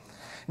knowledge.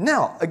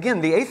 Now,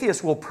 again, the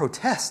atheist will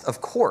protest,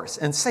 of course,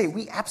 and say,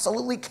 we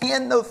absolutely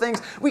can know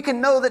things. We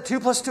can know that 2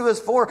 + 2 is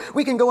 4.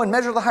 We can go and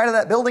measure the height of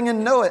that building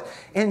and know it.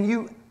 And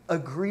you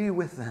agree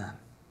with them.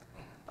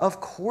 Of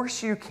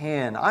course you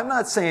can. I'm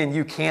not saying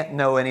you can't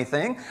know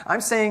anything.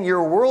 I'm saying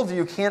your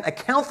worldview can't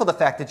account for the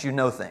fact that you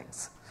know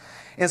things.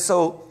 And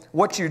so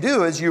what you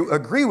do is you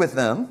agree with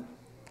them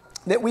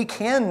that we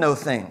can know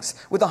things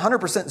with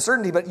 100%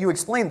 certainty, but you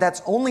explain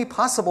that's only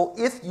possible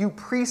if you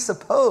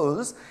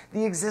presuppose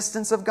the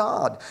existence of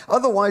God.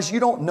 Otherwise, you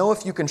don't know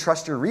if you can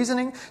trust your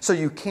reasoning, so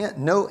you can't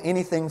know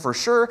anything for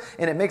sure,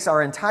 and it makes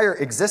our entire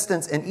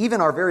existence and even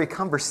our very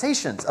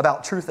conversations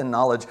about truth and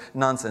knowledge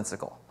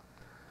nonsensical.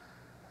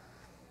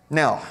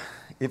 Now,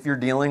 if you're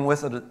dealing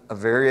with a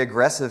very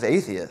aggressive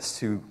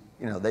atheist who,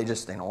 they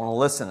don't want to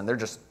listen,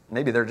 and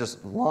maybe they're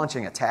just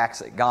launching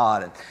attacks at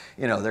God,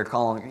 and they're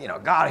calling,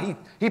 God,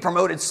 he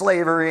promoted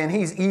slavery, and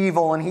he's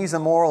evil, and he's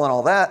immoral, and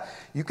all that.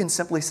 You can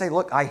simply say,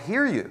 look, I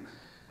hear you,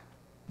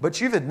 but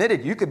you've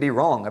admitted you could be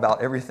wrong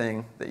about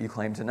everything that you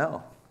claim to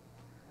know.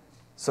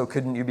 So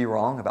couldn't you be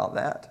wrong about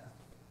that?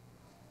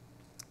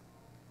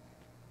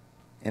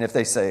 And if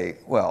they say,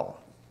 well,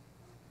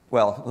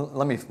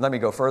 let me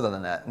go further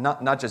than that.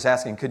 Not just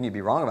asking, couldn't you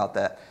be wrong about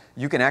that?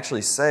 You can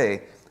actually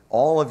say,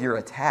 all of your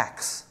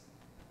attacks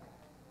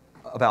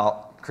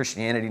about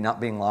Christianity not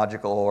being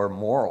logical or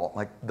moral,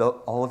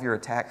 all of your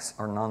attacks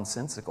are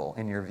nonsensical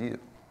in your view.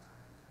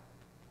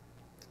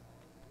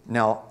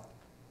 Now,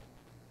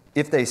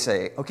 if they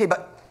say, okay,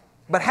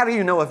 but how do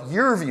you know if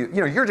your view,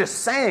 you're just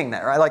saying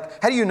that, right?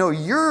 How do you know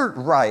you're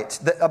right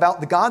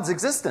about the God's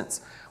existence?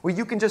 Well,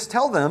 you can just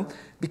tell them,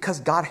 because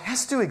God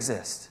has to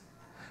exist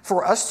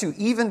for us to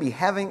even be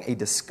having a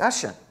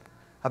discussion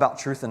about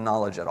truth and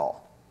knowledge at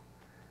all.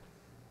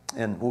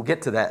 And we'll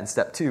get to that in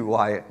step 2,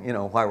 why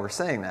we're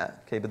saying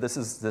that. Okay, but this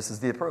is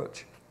the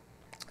approach.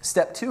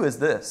 Step 2 is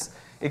this: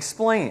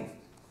 explain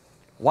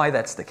why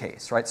that's the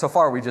case, right? So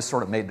far we just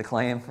sort of made the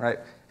claim, right?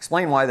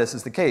 Explain why this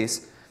is the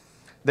case,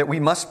 that we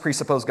must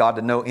presuppose God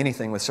to know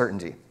anything with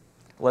certainty.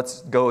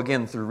 Let's go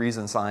again through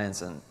reason,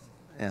 science,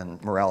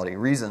 and morality.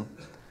 Reason.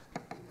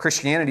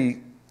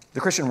 Christianity, the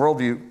Christian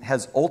worldview,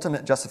 has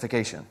ultimate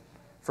justification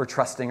for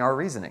trusting our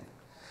reasoning,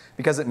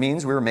 because it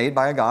means we were made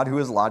by a God who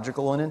is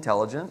logical and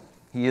intelligent.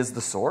 He is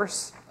the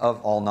source of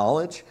all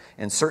knowledge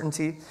and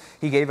certainty.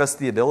 He gave us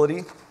the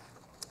ability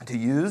to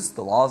use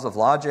the laws of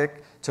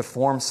logic to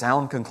form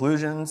sound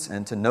conclusions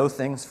and to know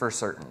things for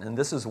certain. And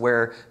this is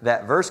where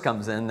that verse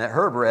comes in that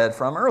Herb read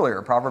from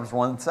earlier, Proverbs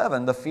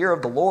 1:7. The fear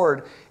of the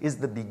Lord is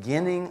the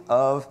beginning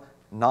of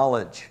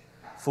knowledge.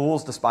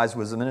 Fools despise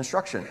wisdom and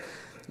instruction.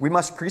 We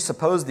must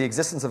presuppose the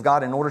existence of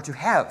God in order to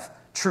have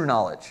true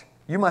knowledge.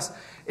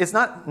 It's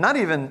not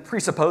even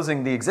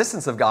presupposing the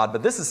existence of God,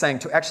 but this is saying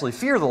to actually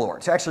fear the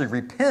Lord, to actually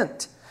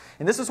repent.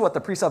 And this is what the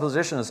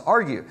presuppositionists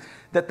argue,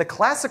 that the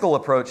classical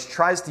approach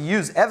tries to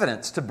use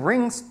evidence to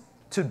bring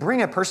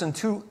a person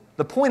to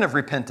the point of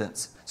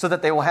repentance so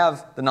that they will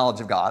have the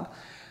knowledge of God.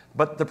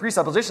 But the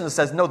presuppositionist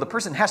says, no, the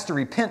person has to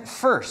repent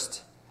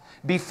first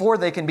before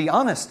they can be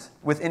honest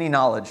with any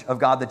knowledge of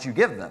God that you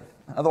give them.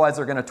 Otherwise,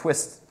 they're going to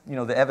twist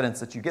the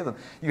evidence that you give them.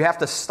 You have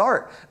to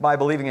start by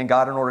believing in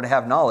God in order to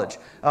have knowledge.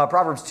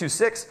 Proverbs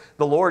 2:6,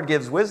 the Lord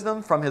gives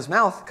wisdom. From his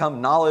mouth come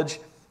knowledge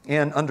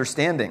and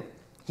understanding.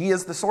 He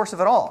is the source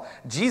of it all.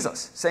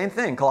 Jesus, same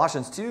thing.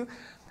 Colossians 2,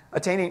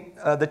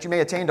 that you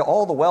may attain to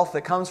all the wealth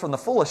that comes from the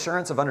full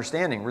assurance of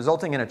understanding,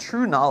 resulting in a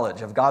true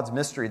knowledge of God's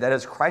mystery, that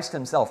is Christ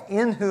himself,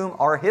 in whom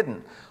are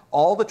hidden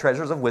all the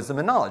treasures of wisdom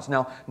and knowledge.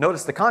 Now,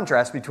 notice the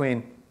contrast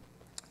between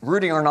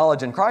rooting our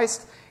knowledge in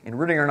Christ and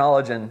rooting our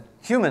knowledge in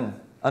human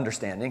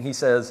understanding. He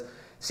says,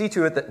 see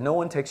to it that no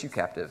one takes you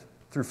captive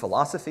through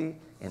philosophy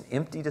and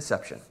empty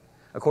deception,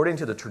 according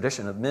to the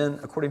tradition of men,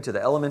 according to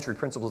the elementary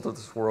principles of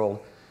this world,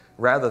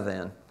 rather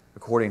than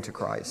according to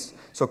Christ.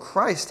 So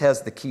Christ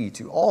has the key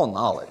to all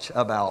knowledge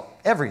about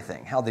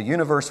everything, how the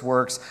universe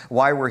works,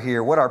 why we're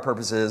here, what our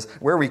purpose is,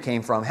 where we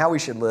came from, how we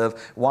should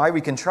live, why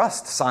we can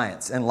trust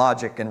science and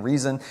logic and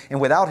reason. And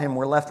without him,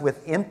 we're left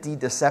with empty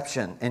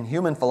deception and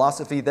human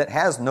philosophy that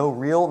has no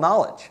real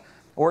knowledge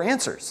or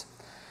answers.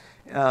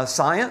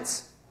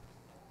 Science,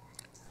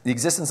 the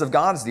existence of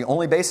God is the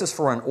only basis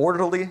for an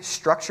orderly,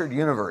 structured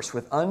universe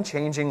with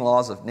unchanging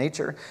laws of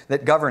nature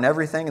that govern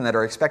everything and that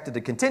are expected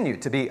to continue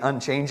to be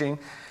unchanging.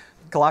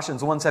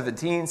 Colossians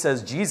 1:17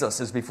 says Jesus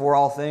is before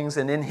all things,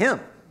 and in him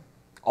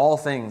all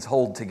things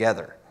hold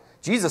together.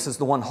 Jesus is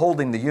the one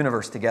holding the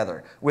universe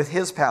together with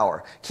his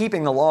power,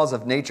 keeping the laws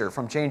of nature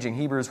from changing.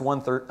 Hebrews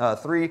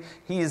 1:3,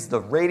 he is the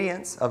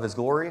radiance of his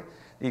glory,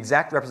 the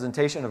exact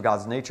representation of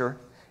God's nature,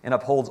 and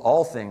upholds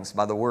all things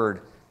by the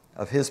word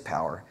of his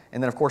power.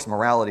 And then, of course,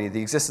 morality.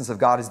 The existence of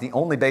God is the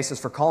only basis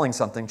for calling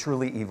something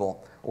truly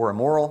evil or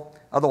immoral.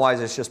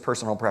 Otherwise, it's just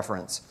personal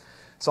preference.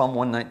 Psalm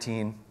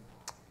 119,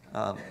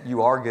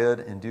 you are good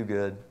and do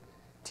good.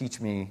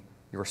 Teach me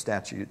your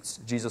statutes.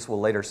 Jesus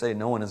will later say,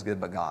 no one is good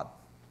but God.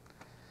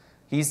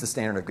 He's the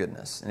standard of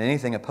goodness, and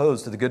anything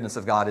opposed to the goodness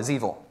of God is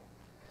evil,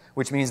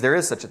 which means there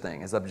is such a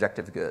thing as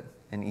objective good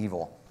and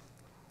evil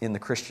in the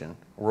Christian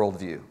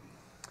worldview.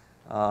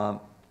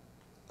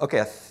 Okay,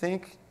 I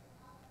think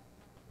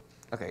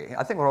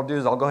what I'll do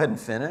is I'll go ahead and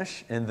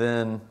finish, and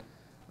then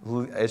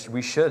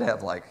we should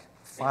have like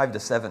 5 to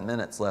 7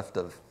 minutes left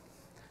of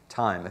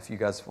time if you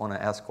guys want to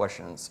ask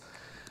questions.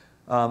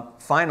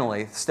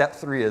 Finally, step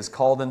 3 is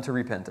call them to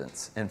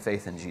repentance and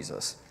faith in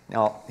Jesus.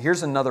 Now,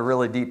 here's another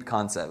really deep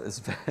concept.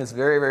 It's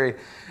very, very,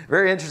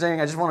 very interesting.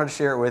 I just wanted to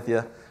share it with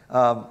you.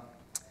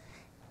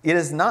 It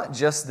is not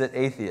just that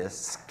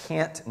atheists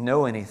can't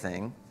know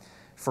anything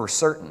for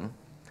certain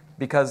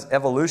because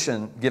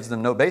evolution gives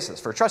them no basis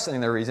for trusting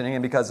their reasoning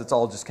and because it's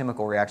all just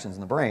chemical reactions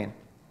in the brain.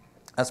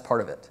 That's part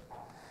of it.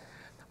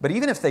 But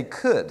even if they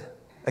could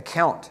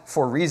account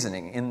for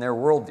reasoning in their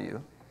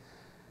worldview,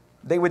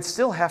 they would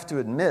still have to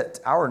admit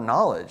our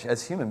knowledge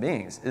as human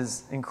beings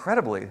is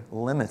incredibly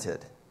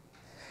limited.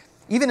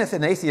 Even if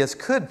an atheist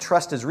could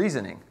trust his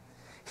reasoning,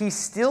 he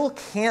still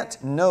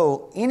can't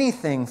know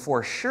anything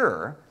for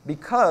sure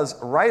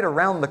because right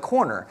around the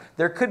corner,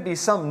 there could be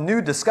some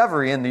new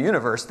discovery in the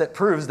universe that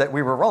proves that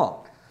we were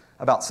wrong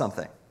about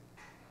something.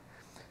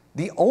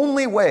 The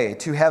only way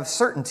to have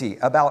certainty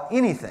about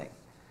anything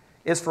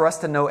is for us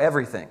to know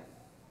everything.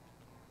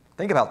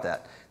 Think about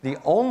that. The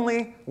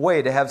only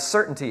way to have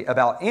certainty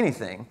about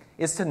anything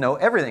is to know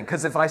everything.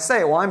 Because if I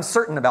say, well, I'm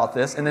certain about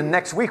this, and then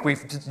next week we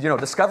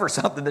discover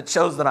something that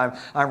shows that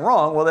I'm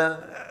wrong, well, then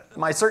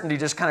my certainty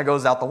just kind of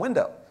goes out the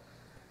window.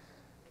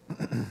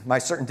 My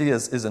certainty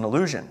is an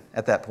illusion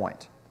at that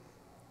point.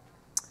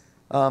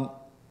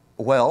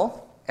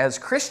 Well, as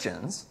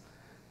Christians,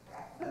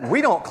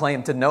 we don't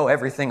claim to know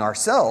everything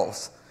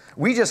ourselves.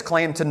 We just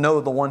claim to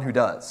know the one who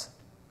does.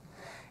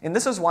 And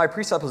this is why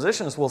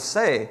presuppositionists will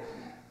say,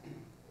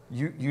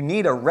 you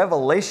need a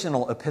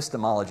revelational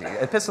epistemology.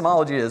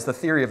 Epistemology is the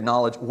theory of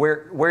knowledge,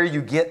 where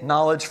you get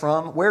knowledge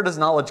from. Where does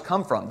knowledge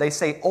come from? They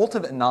say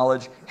ultimate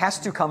knowledge has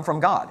to come from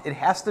God. It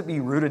has to be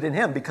rooted in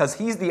him because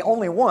he's the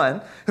only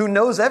one who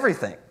knows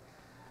everything.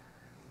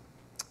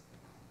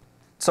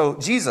 So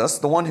Jesus,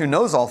 the one who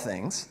knows all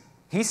things,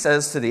 he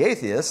says to the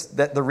atheists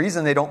that the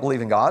reason they don't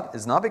believe in God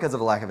is not because of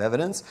a lack of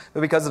evidence,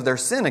 but because of their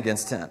sin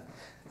against him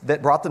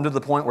that brought them to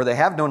the point where they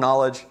have no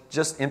knowledge,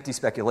 just empty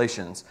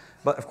speculations.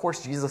 But of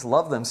course, Jesus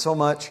loved them so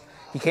much,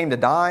 he came to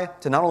die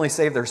to not only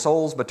save their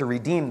souls, but to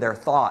redeem their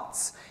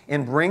thoughts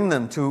and bring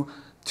them to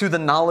the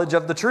knowledge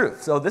of the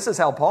truth. So this is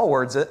how Paul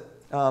words it.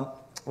 There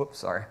we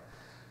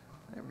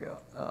go.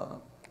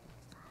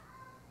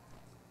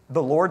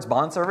 The Lord's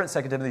bondservant,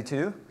 2 Timothy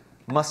 2,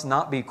 must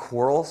not be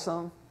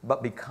quarrelsome,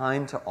 but be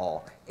kind to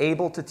all,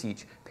 able to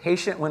teach,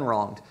 patient when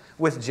wronged,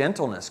 with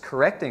gentleness,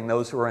 correcting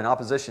those who are in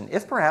opposition,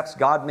 if perhaps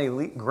God may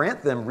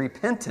grant them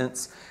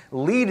repentance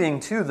leading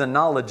to the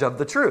knowledge of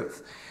the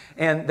truth.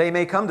 And they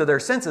may come to their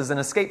senses and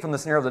escape from the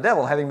snare of the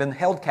devil, having been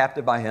held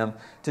captive by him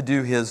to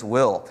do his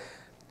will.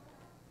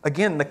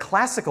 Again, the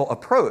classical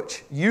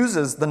approach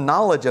uses the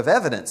knowledge of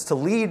evidence to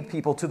lead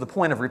people to the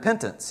point of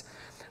repentance.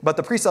 But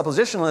the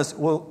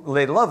presuppositionalists,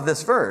 they love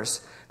this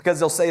verse because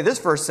they'll say this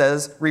verse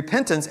says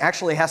repentance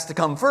actually has to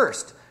come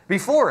first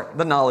before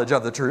the knowledge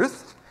of the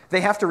truth.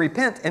 They have to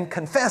repent and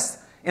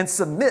confess and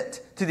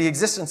submit to the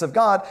existence of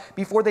God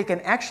before they can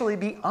actually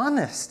be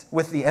honest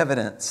with the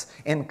evidence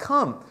and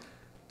come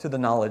to the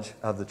knowledge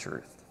of the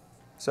truth.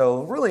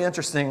 So really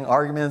interesting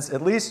arguments,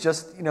 at least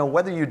just,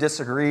 whether you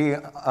disagree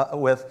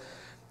with,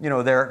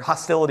 their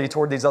hostility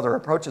toward these other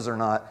approaches or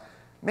not.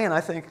 Man,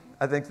 I think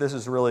this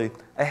is really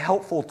a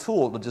helpful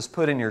tool to just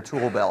put in your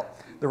tool belt.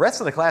 The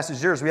rest of the class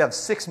is yours. We have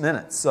 6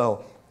 minutes,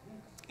 so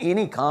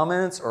any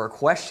comments or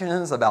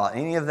questions about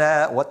any of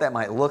that, what that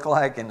might look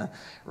like in a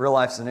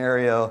real-life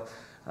scenario?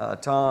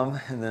 Tom,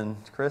 and then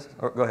Chris.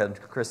 Or go ahead,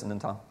 Chris, and then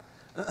Tom.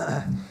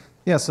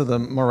 Yeah, so the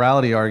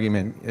morality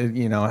argument,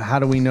 how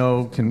do we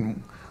know,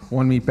 can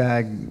one meat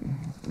bag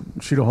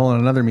shoot a hole in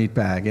another meat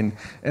bag? And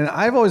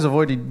I've always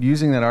avoided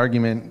using that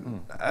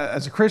argument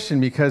as a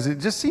Christian because it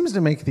just seems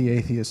to make the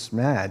atheists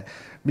mad.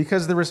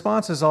 Because the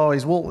response is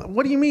always, well,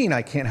 what do you mean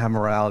I can't have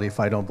morality if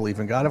I don't believe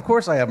in God? Of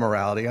course I have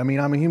morality. I mean,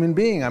 I'm a human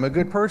being. I'm a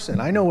good person.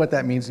 I know what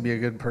that means to be a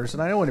good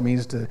person. I know what it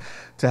means to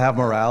have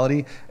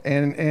morality.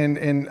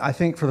 And I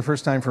think for the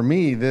first time for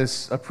me,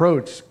 this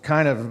approach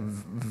kind of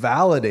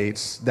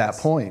validates that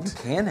point.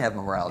 You can have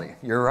morality.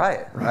 You're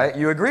right?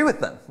 You agree with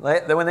them.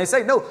 When they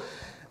say, no,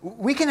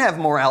 we can have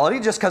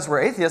morality just because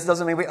we're atheists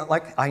doesn't mean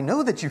I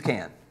know that you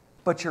can.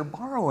 but you're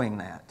borrowing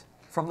that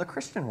from the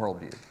Christian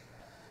worldview.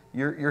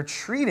 You're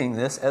treating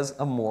this as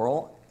a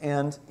moral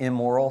and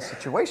immoral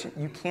situation.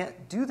 You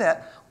can't do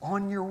that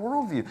on your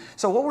worldview.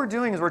 So what we're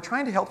doing is we're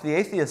trying to help the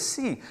atheists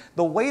see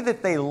the way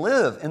that they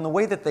live and the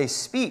way that they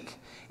speak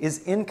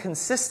is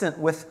inconsistent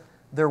with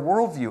their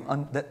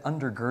worldview that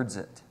undergirds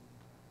it.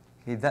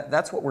 Okay,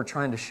 that's what we're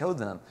trying to show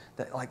them.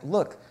 That, like,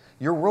 look,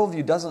 your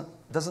worldview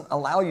doesn't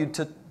allow you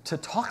to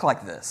talk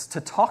like this,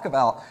 to talk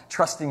about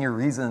trusting your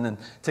reason and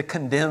to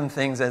condemn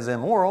things as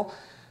immoral.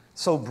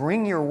 So let's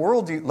bring your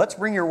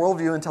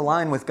worldview into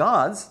line with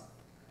God's,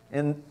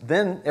 and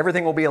then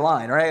everything will be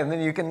aligned, right? And then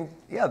you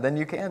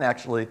can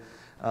actually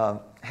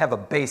have a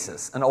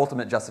basis, an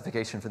ultimate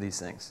justification for these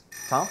things.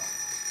 Tom?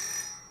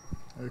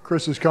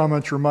 Chris's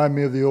comments remind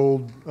me of the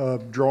old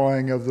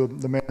drawing of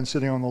the man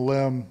sitting on the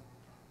limb,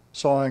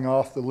 sawing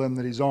off the limb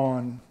that he's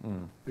on,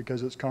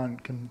 because it's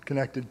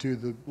connected to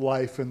the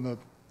life and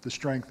the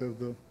strength of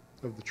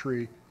the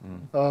tree.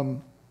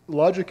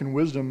 Logic and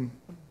wisdom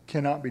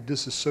cannot be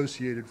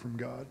disassociated from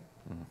God.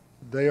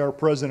 They are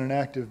present and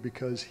active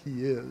because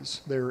He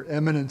is. They're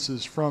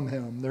eminences from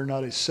Him. They're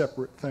not a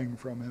separate thing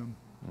from Him.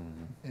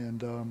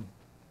 And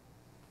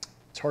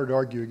it's hard to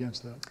argue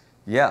against that.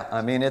 Yeah,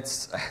 I mean, it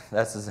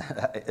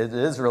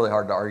is really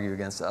hard to argue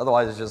against it.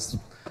 Otherwise, it's just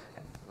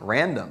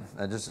random.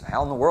 Just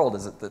how in the world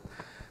is it that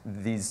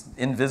these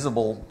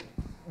invisible,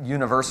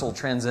 universal,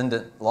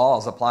 transcendent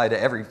laws apply to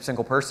every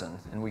single person,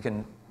 and we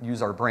can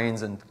use our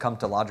brains and come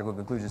to logical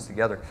conclusions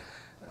together?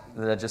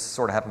 That just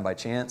sort of happened by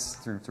chance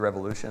through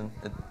evolution.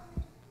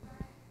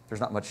 There's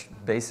not much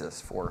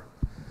basis for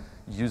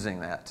using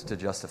that to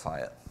justify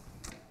it.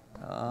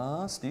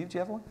 Steve, do you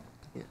have one?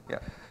 Yeah.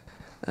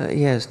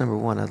 Yes, number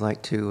one, I'd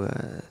like to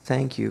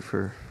thank you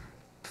for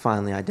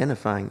finally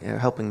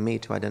helping me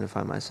to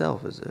identify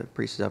myself as a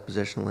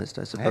presuppositionalist,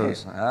 I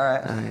suppose. Hey, all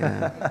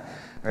right.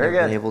 Very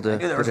good. I knew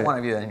there was one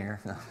of you in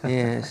here.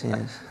 Yes.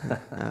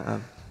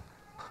 I've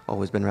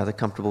always been rather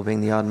comfortable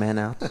being the odd man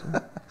out.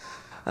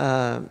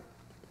 So.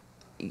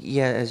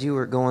 As you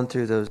were going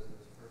through those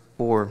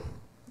four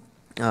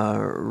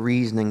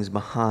reasonings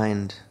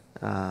behind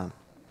the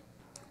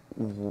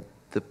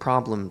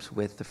problems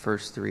with the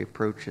first three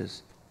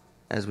approaches,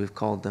 as we've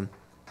called them,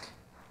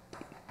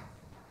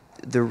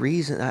 the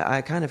reason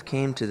I kind of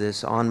came to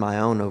this on my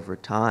own over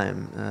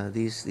time.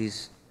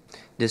 These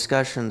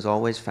discussions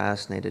always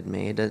fascinated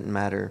me. It doesn't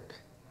matter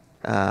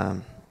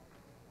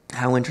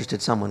how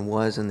interested someone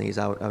was in these.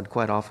 I would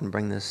quite often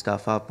bring this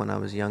stuff up when I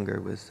was younger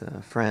with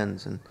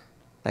friends, and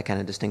that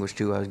kind of distinguished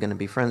who I was going to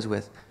be friends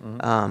with.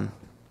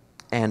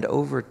 And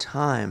over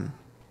time,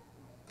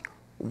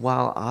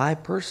 while I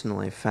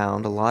personally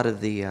found a lot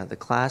of the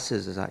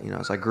classes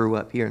as I grew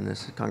up here in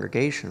this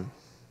congregation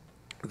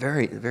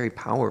very, very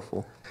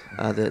powerful,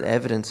 the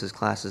evidences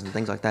classes and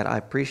things like that, I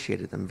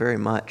appreciated them very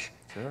much.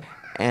 Sure.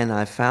 And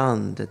I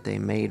found that they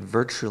made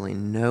virtually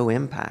no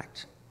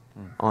impact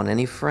on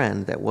any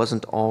friend that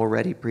wasn't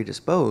already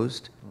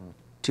predisposed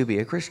to be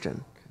a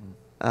Christian,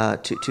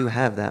 to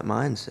have that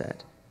mindset.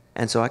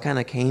 And so I kind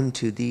of came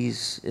to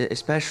these,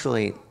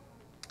 especially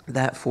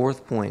that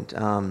fourth point.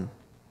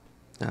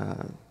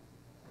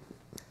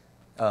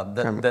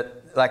 That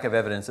lack of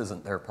evidence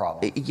isn't their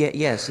problem.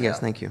 Yes,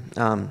 thank you.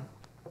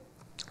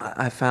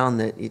 I found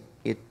that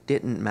it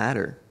didn't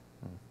matter,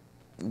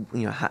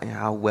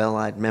 how well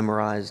I'd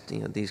memorized,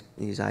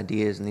 these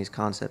ideas and these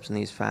concepts and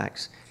these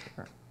facts.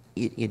 Sure.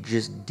 It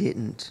just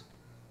didn't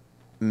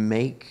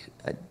make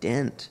a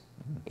dent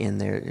in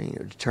their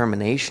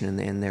determination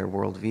in their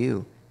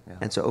worldview. Yeah.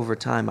 And so over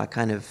time, I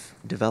kind of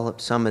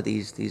developed some of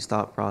these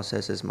thought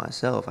processes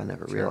myself. I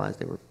never realized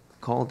they were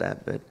called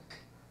that, but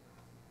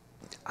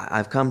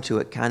I've come to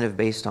it kind of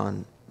based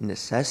on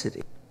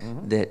necessity.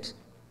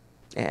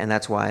 And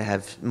that's why I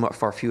have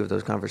far few of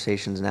those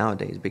conversations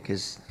nowadays,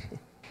 because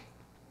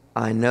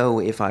I know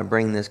if I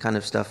bring this kind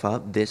of stuff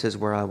up, this is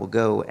where I will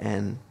go,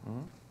 and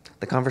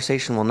the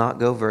conversation will not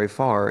go very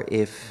far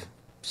if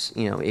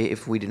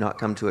we do not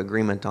come to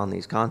agreement on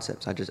these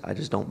concepts. I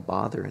just don't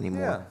bother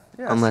anymore,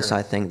 unless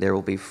I think there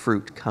will be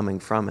fruit coming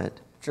from it.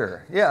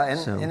 Sure. Yeah,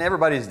 and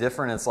everybody's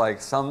different. It's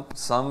like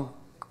some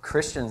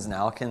Christians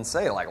now can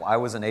say, like, well, I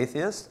was an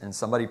atheist and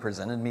somebody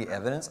presented me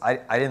evidence. I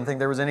didn't think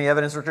there was any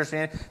evidence for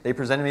Christianity. They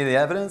presented me the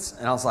evidence,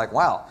 and I was like,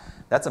 wow,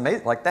 that's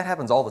amazing. Like, that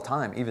happens all the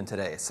time, even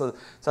today. So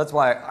that's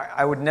why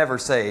I would never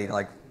say,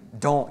 like,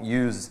 don't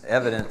use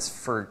evidence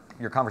for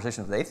your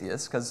conversations with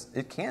atheists, because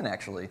it can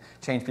actually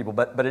change people.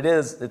 But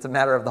it's a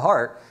matter of the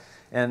heart.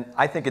 And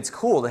I think it's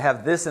cool to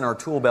have this in our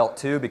tool belt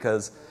too,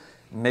 because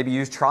maybe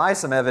you try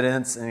some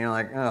evidence and you're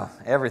like, oh,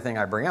 everything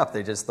I bring up,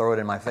 they just throw it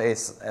in my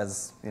face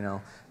as,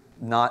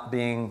 not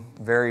being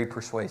very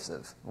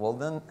persuasive. Well,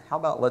 then how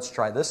about let's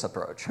try this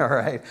approach, all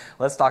right?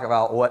 Let's talk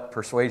about what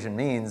persuasion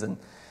means, and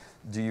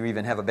do you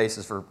even have a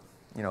basis for,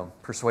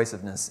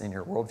 persuasiveness in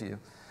your worldview?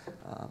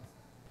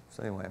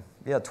 So anyway,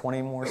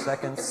 20 more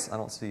seconds. I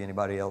don't see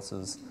anybody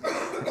else's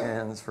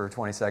hands for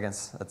 20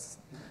 seconds. That's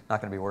not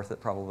going to be worth it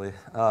probably.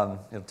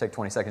 It'll take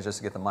 20 seconds just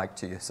to get the mic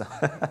to you. So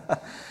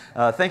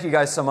thank you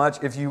guys so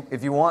much. If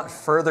you want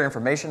further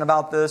information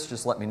about this,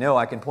 just let me know.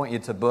 I can point you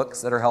to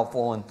books that are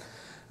helpful and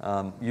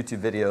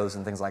YouTube videos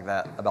and things like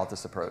that about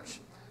this approach.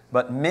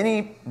 But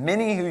many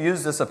who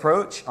use this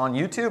approach on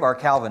YouTube are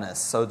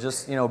Calvinists. So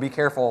just be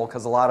careful,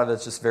 because a lot of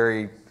it's just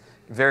very,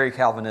 very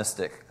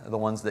Calvinistic, the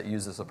ones that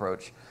use this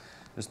approach.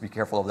 Just be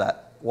careful of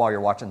that while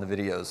you're watching the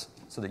videos,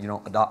 so that you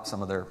don't adopt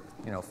some of their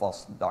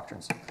false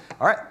doctrines.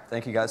 All right,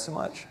 thank you guys so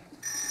much.